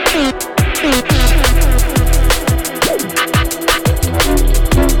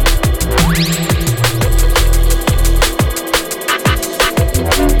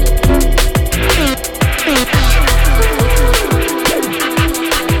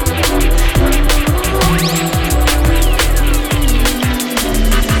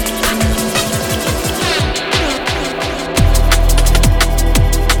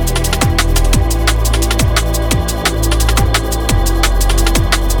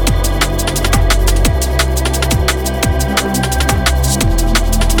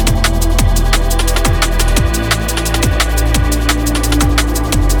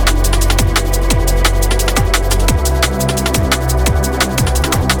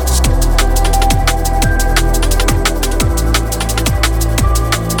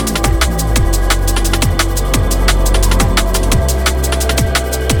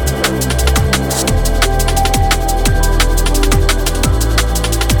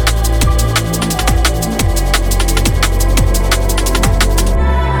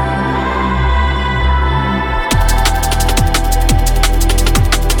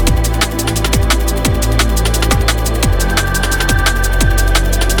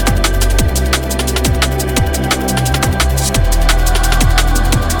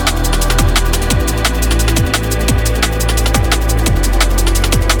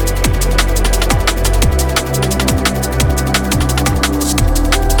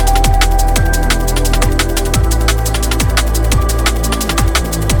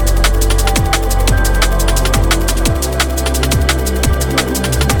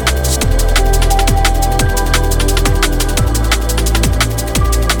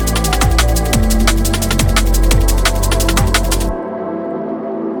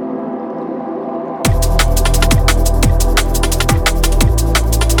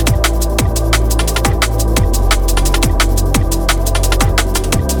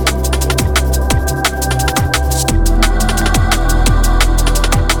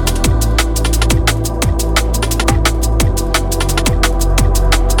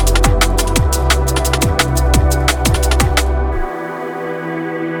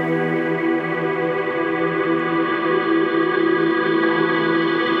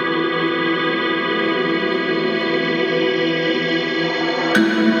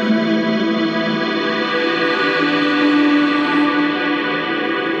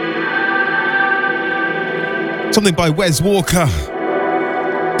 Something by Wes Walker.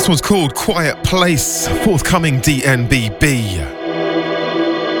 This one's called Quiet Place, forthcoming DNBB.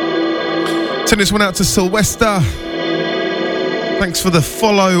 Send this one out to Sylvester. Thanks for the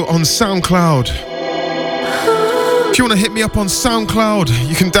follow on SoundCloud. If you want to hit me up on SoundCloud,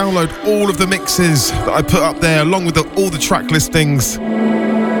 you can download all of the mixes that I put up there along with all the track listings.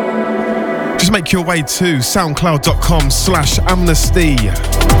 Just make your way to soundcloud.com/amnesty.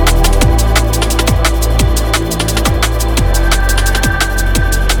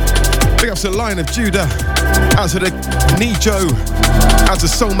 Big up to the Lion of Judah, out to the Nijo, out to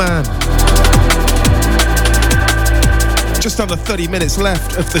Soul Man. Just under 30 minutes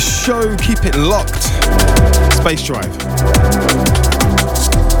left of the show. Keep it locked. Space Drive.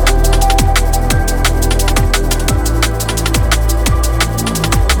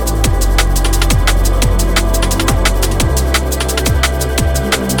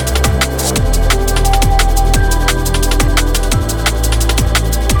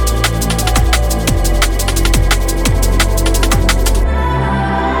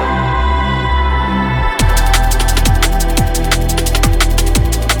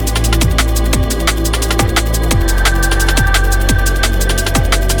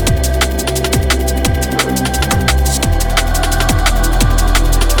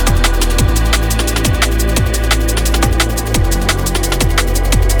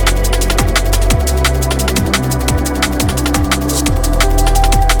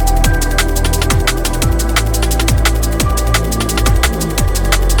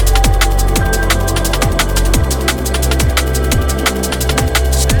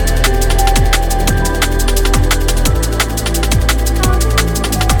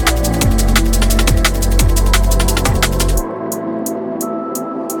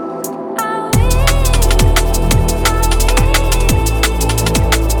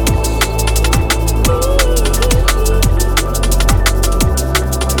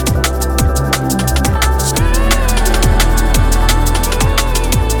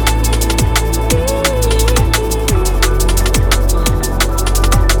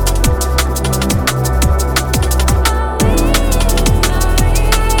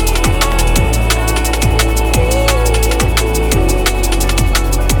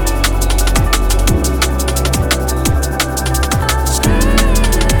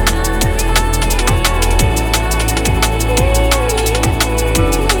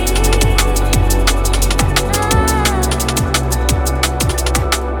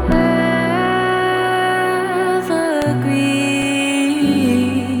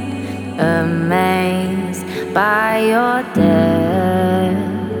 amazed by your depth.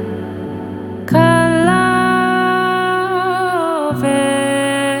 Color of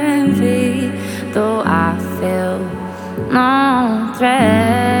envy, though I feel no threat.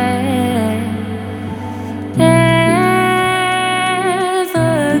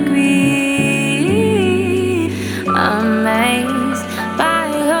 Evergreen, amazed by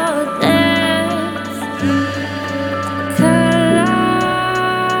your depth. Color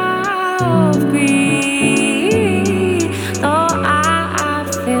of green, though I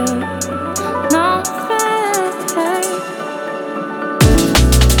feel no threat.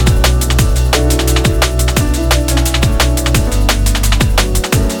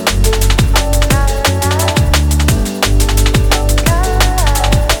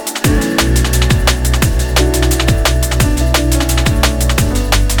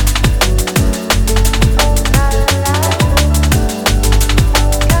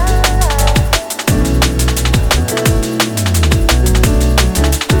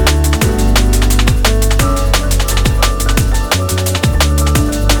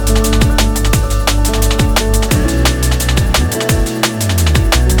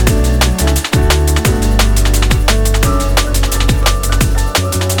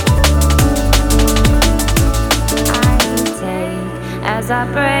 As I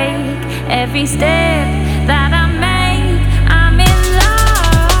break every step that I make, I'm in love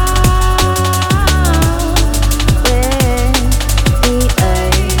with the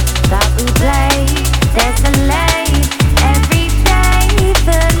earth that we play, desolate every day,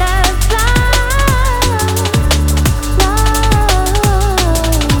 full of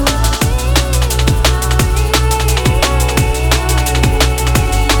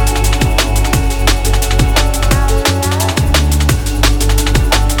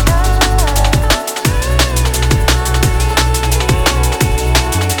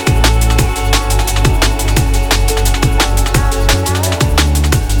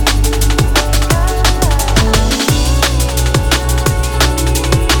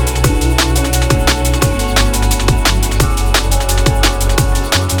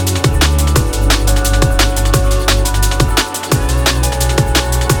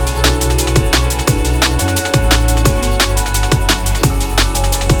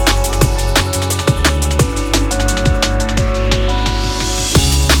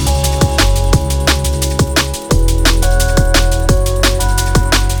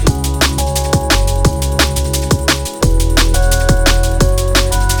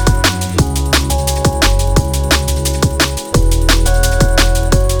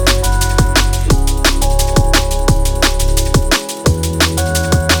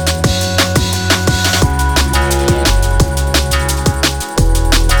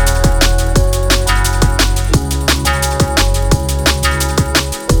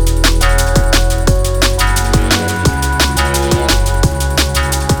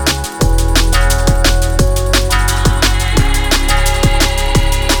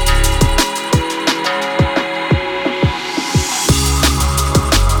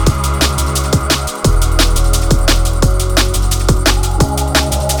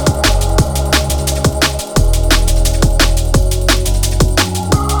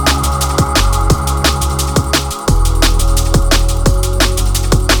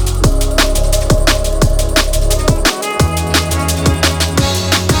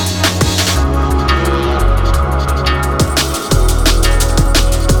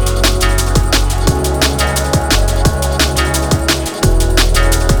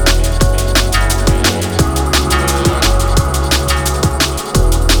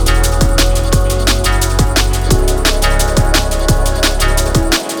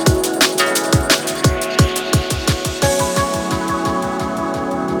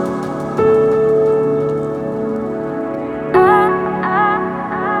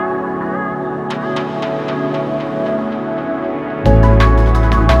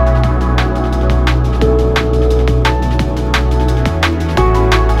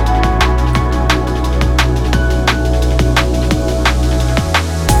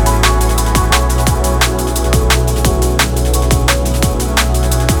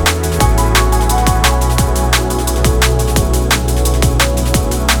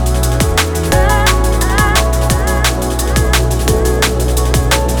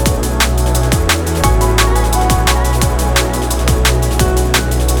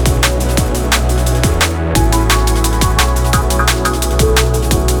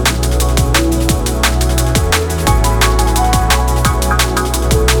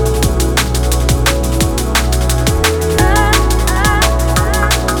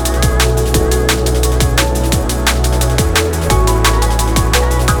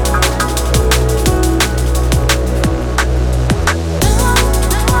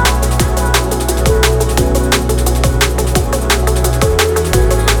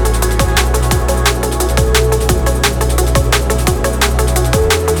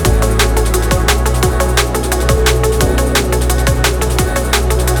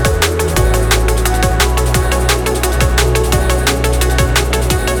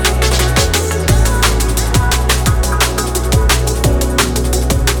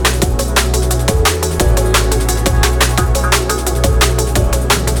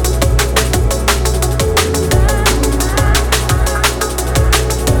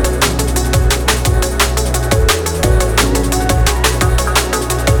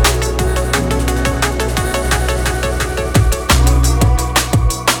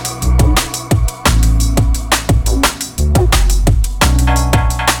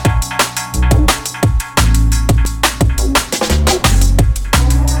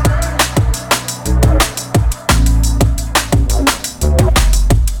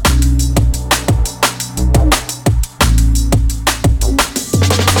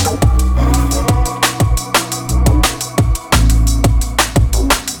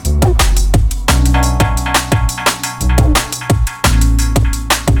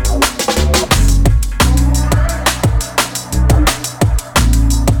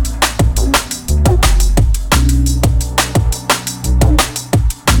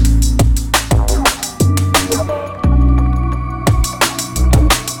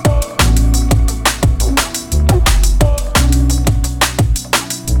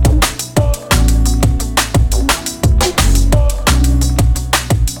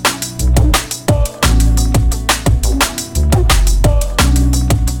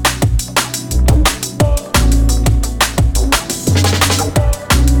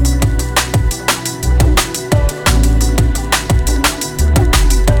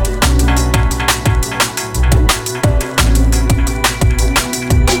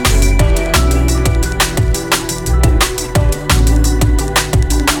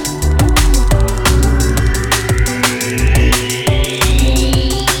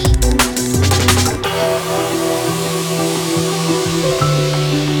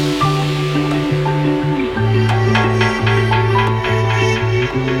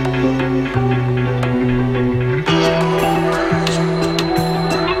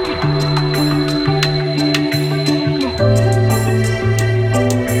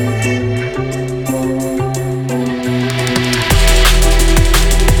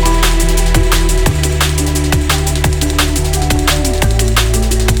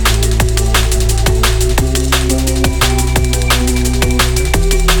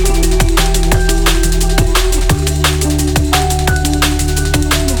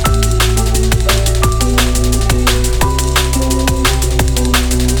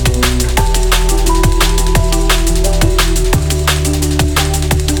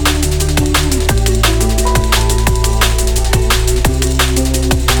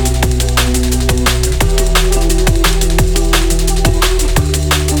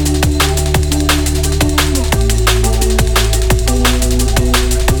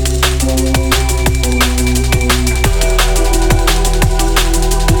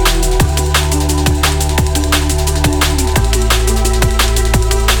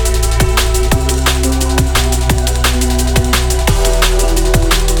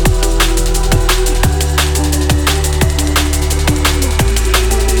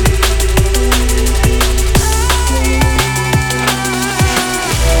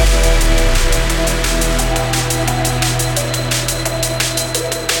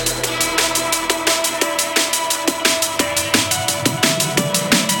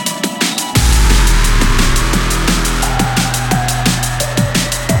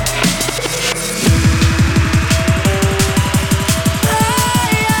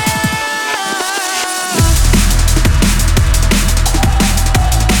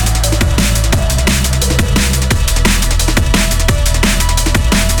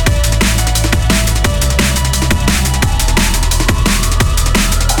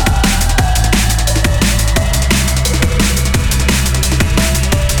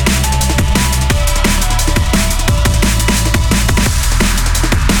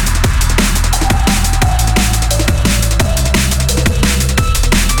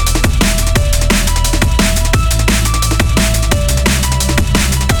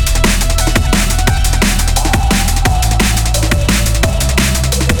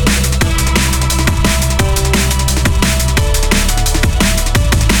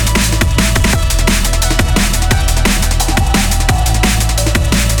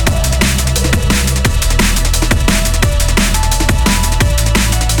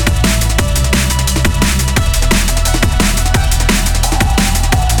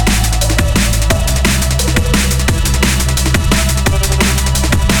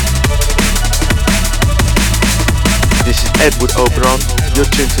Oberon. You're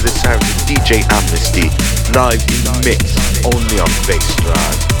tuned to the sound of DJ Amnesty, live in the mix, only on Bass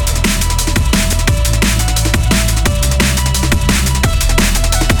Drive.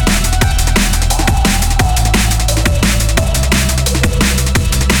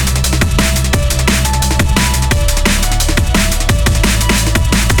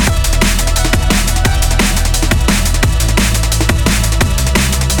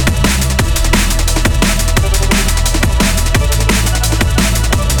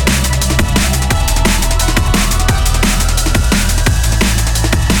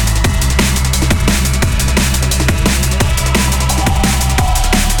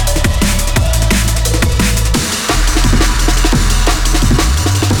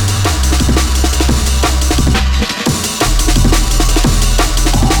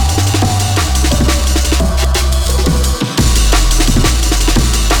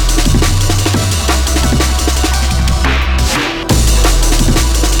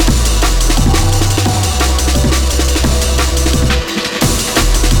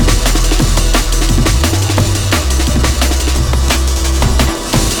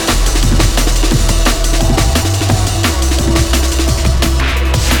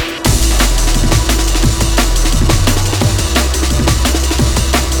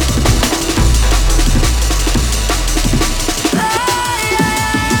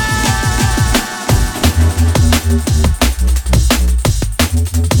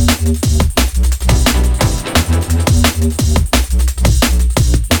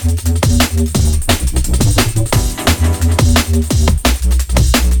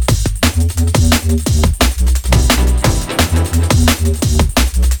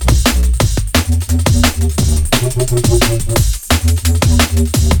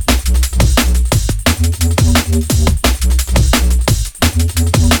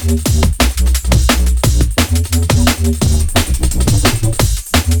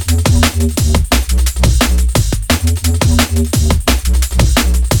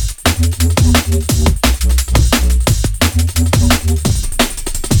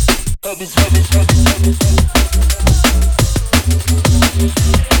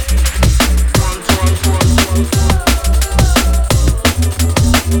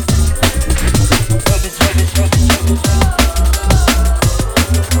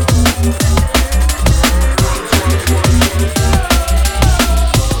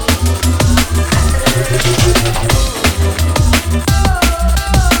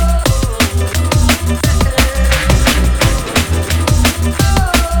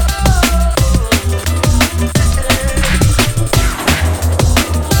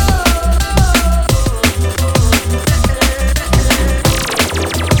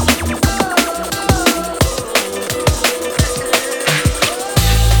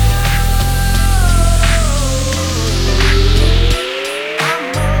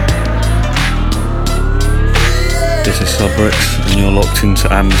 And you're locked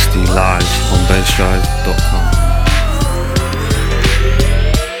into Amnesty live on bassdrive.com.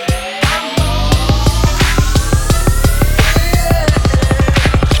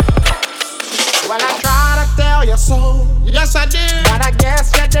 Well, I try to tell you so. Yes, I did. But I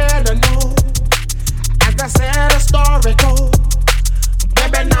guess you didn't know. As I said, the story goes.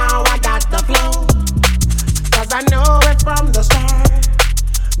 Baby, now I got the flow. 'Cause I knew it from the start.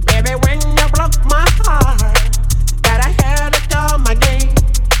 Baby, when you broke my heart, that I had to come again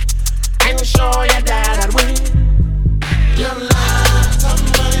and show you that I'd win. You lied to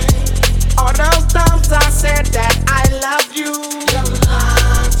me. All those times I said that I loved you. You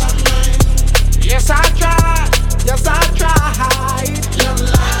lied to me. Yes, I tried. Yes, I tried. You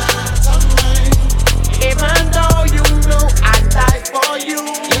lied to me. Even though you knew I'd die for you.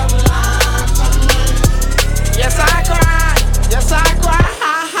 You lied to me. Yes, I cried. Yes, I cried.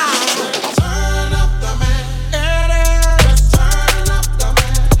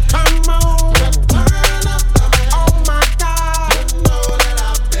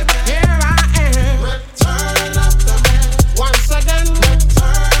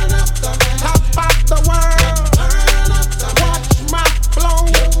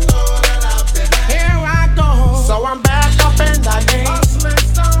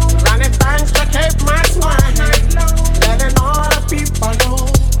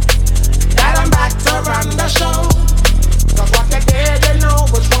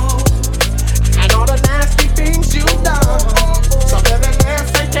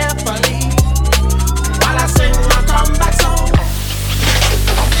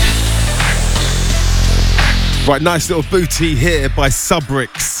 Right, nice little booty here by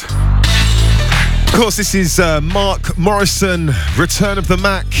Subrix. Of course, this is Mark Morrison, Return of the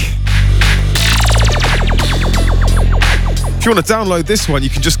Mac. If you want to download this one,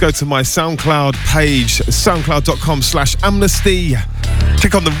 you can just go to my SoundCloud page, soundcloud.com/amnesty.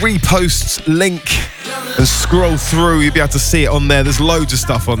 Click on the reposts link and scroll through. You'll be able to see it on there. There's loads of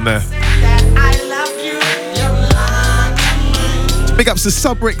stuff on there. Big ups to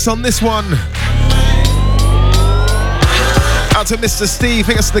Subrix on this one. Out to Mr. Steve,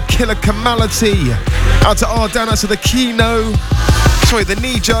 big ups to the Killer Kamality. Out to Ardan, out to the Kino. Sorry, the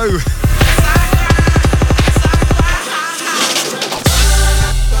Nijo.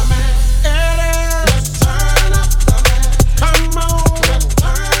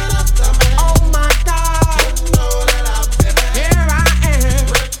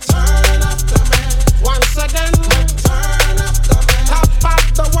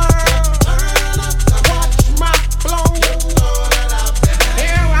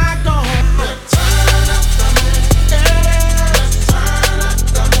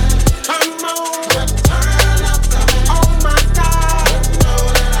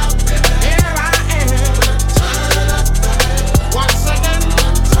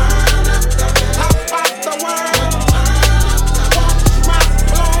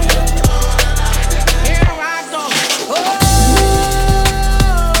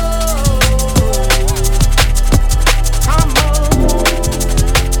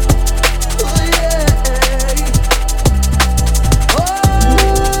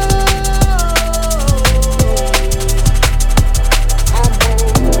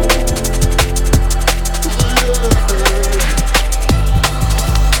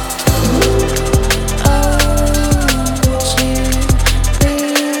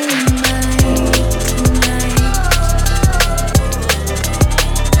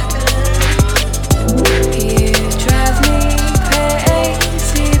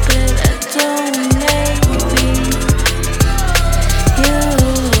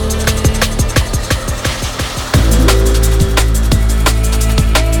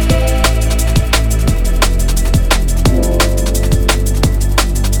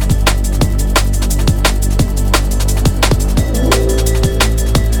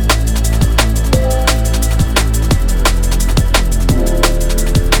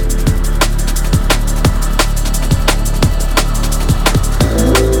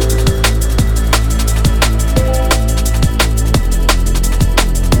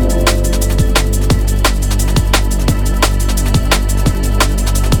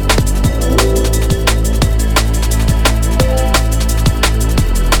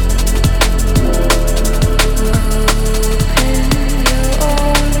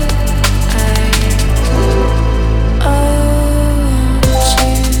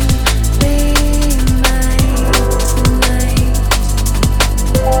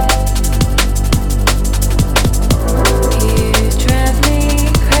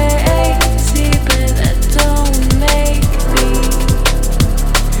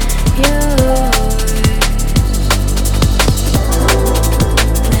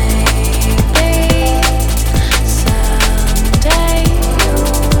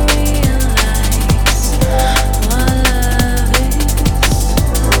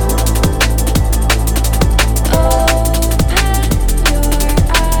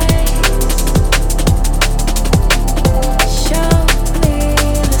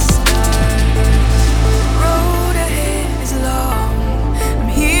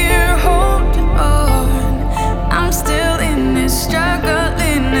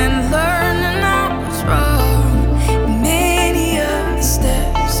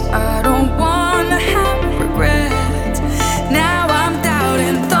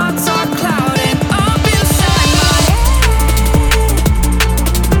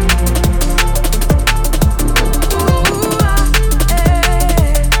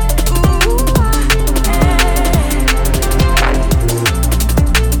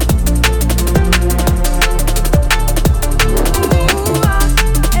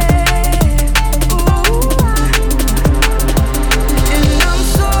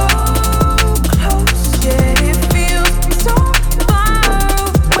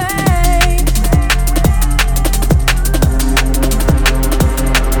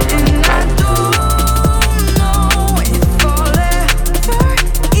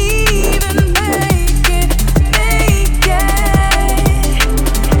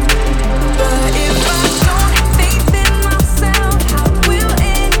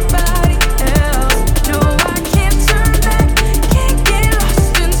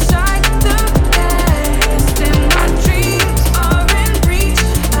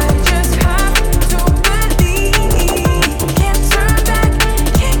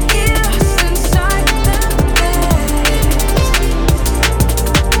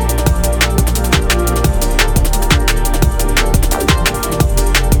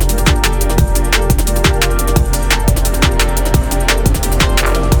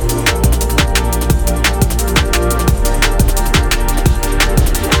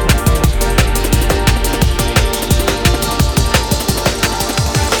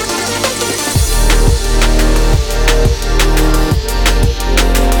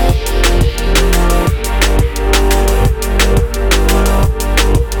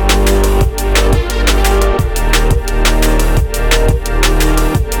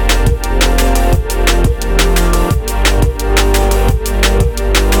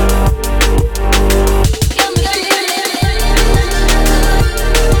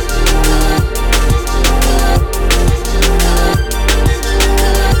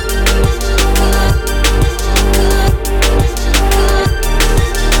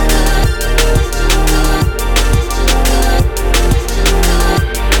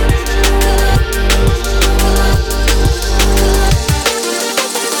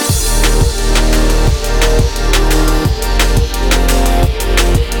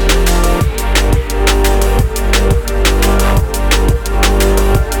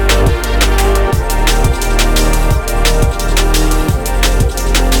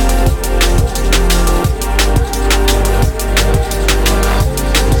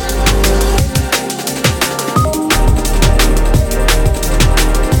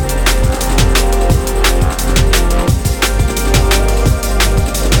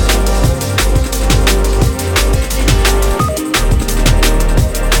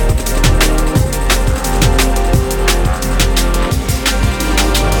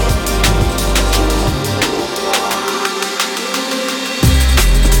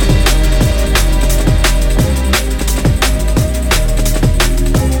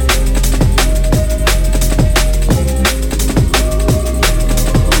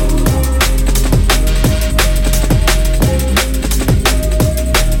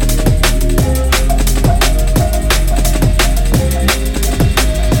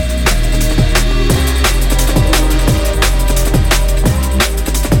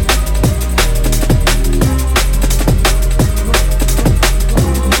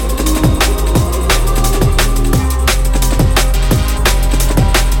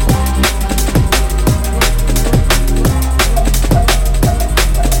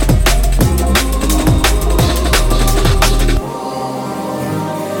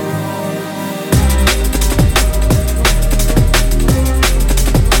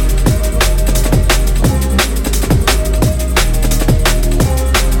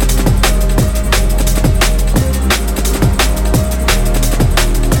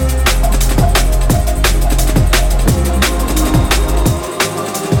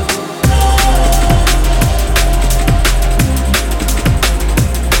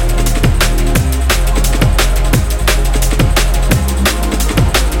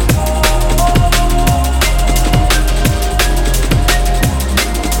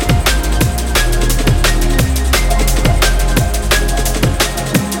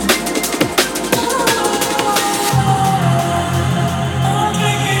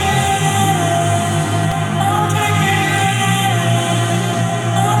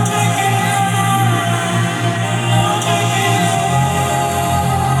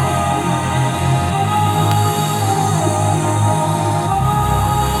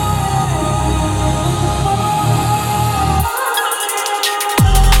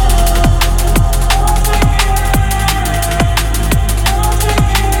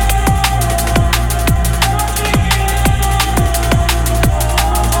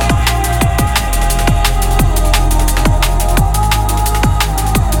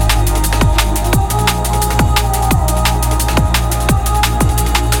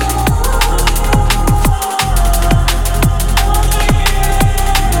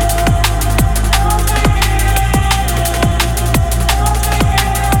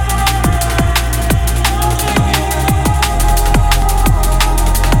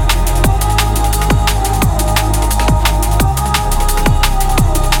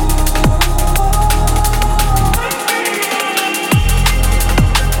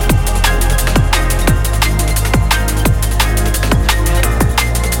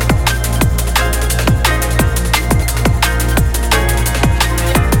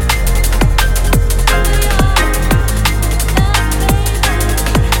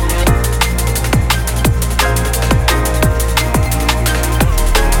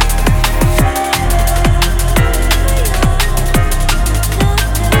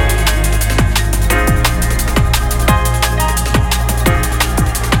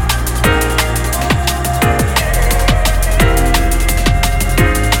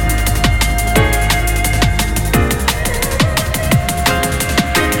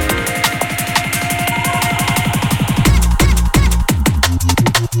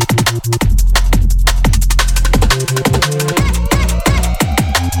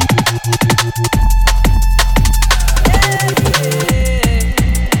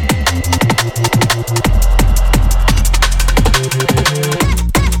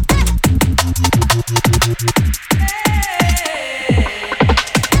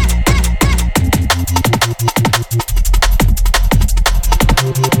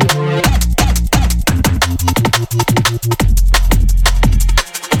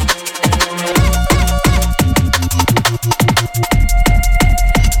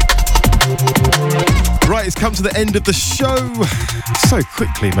 to the end of the show. So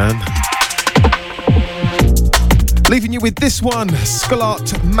quickly, man. Leaving you with this one,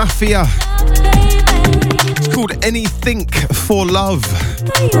 SklartMafia. It's called Anything for Love.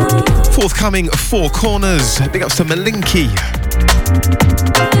 Forthcoming Four Corners. Big ups to Malinky.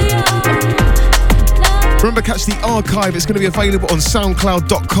 Remember, catch the archive. It's going to be available on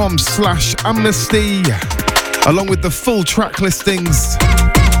soundcloud.com/amnesty, along with the full track listings.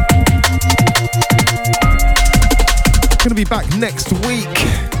 Going to be back next week,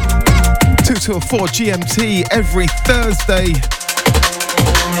 2 till 4 GMT every Thursday.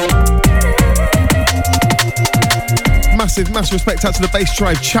 Massive respect out to the Bass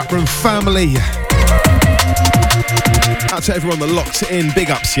Drive chatroom family. Out to everyone that locked in. Big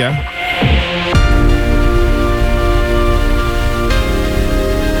ups, yeah?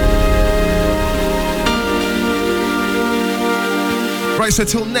 Right, so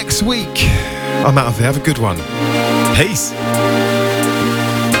till next week, I'm out of here. Have a good one. Peace.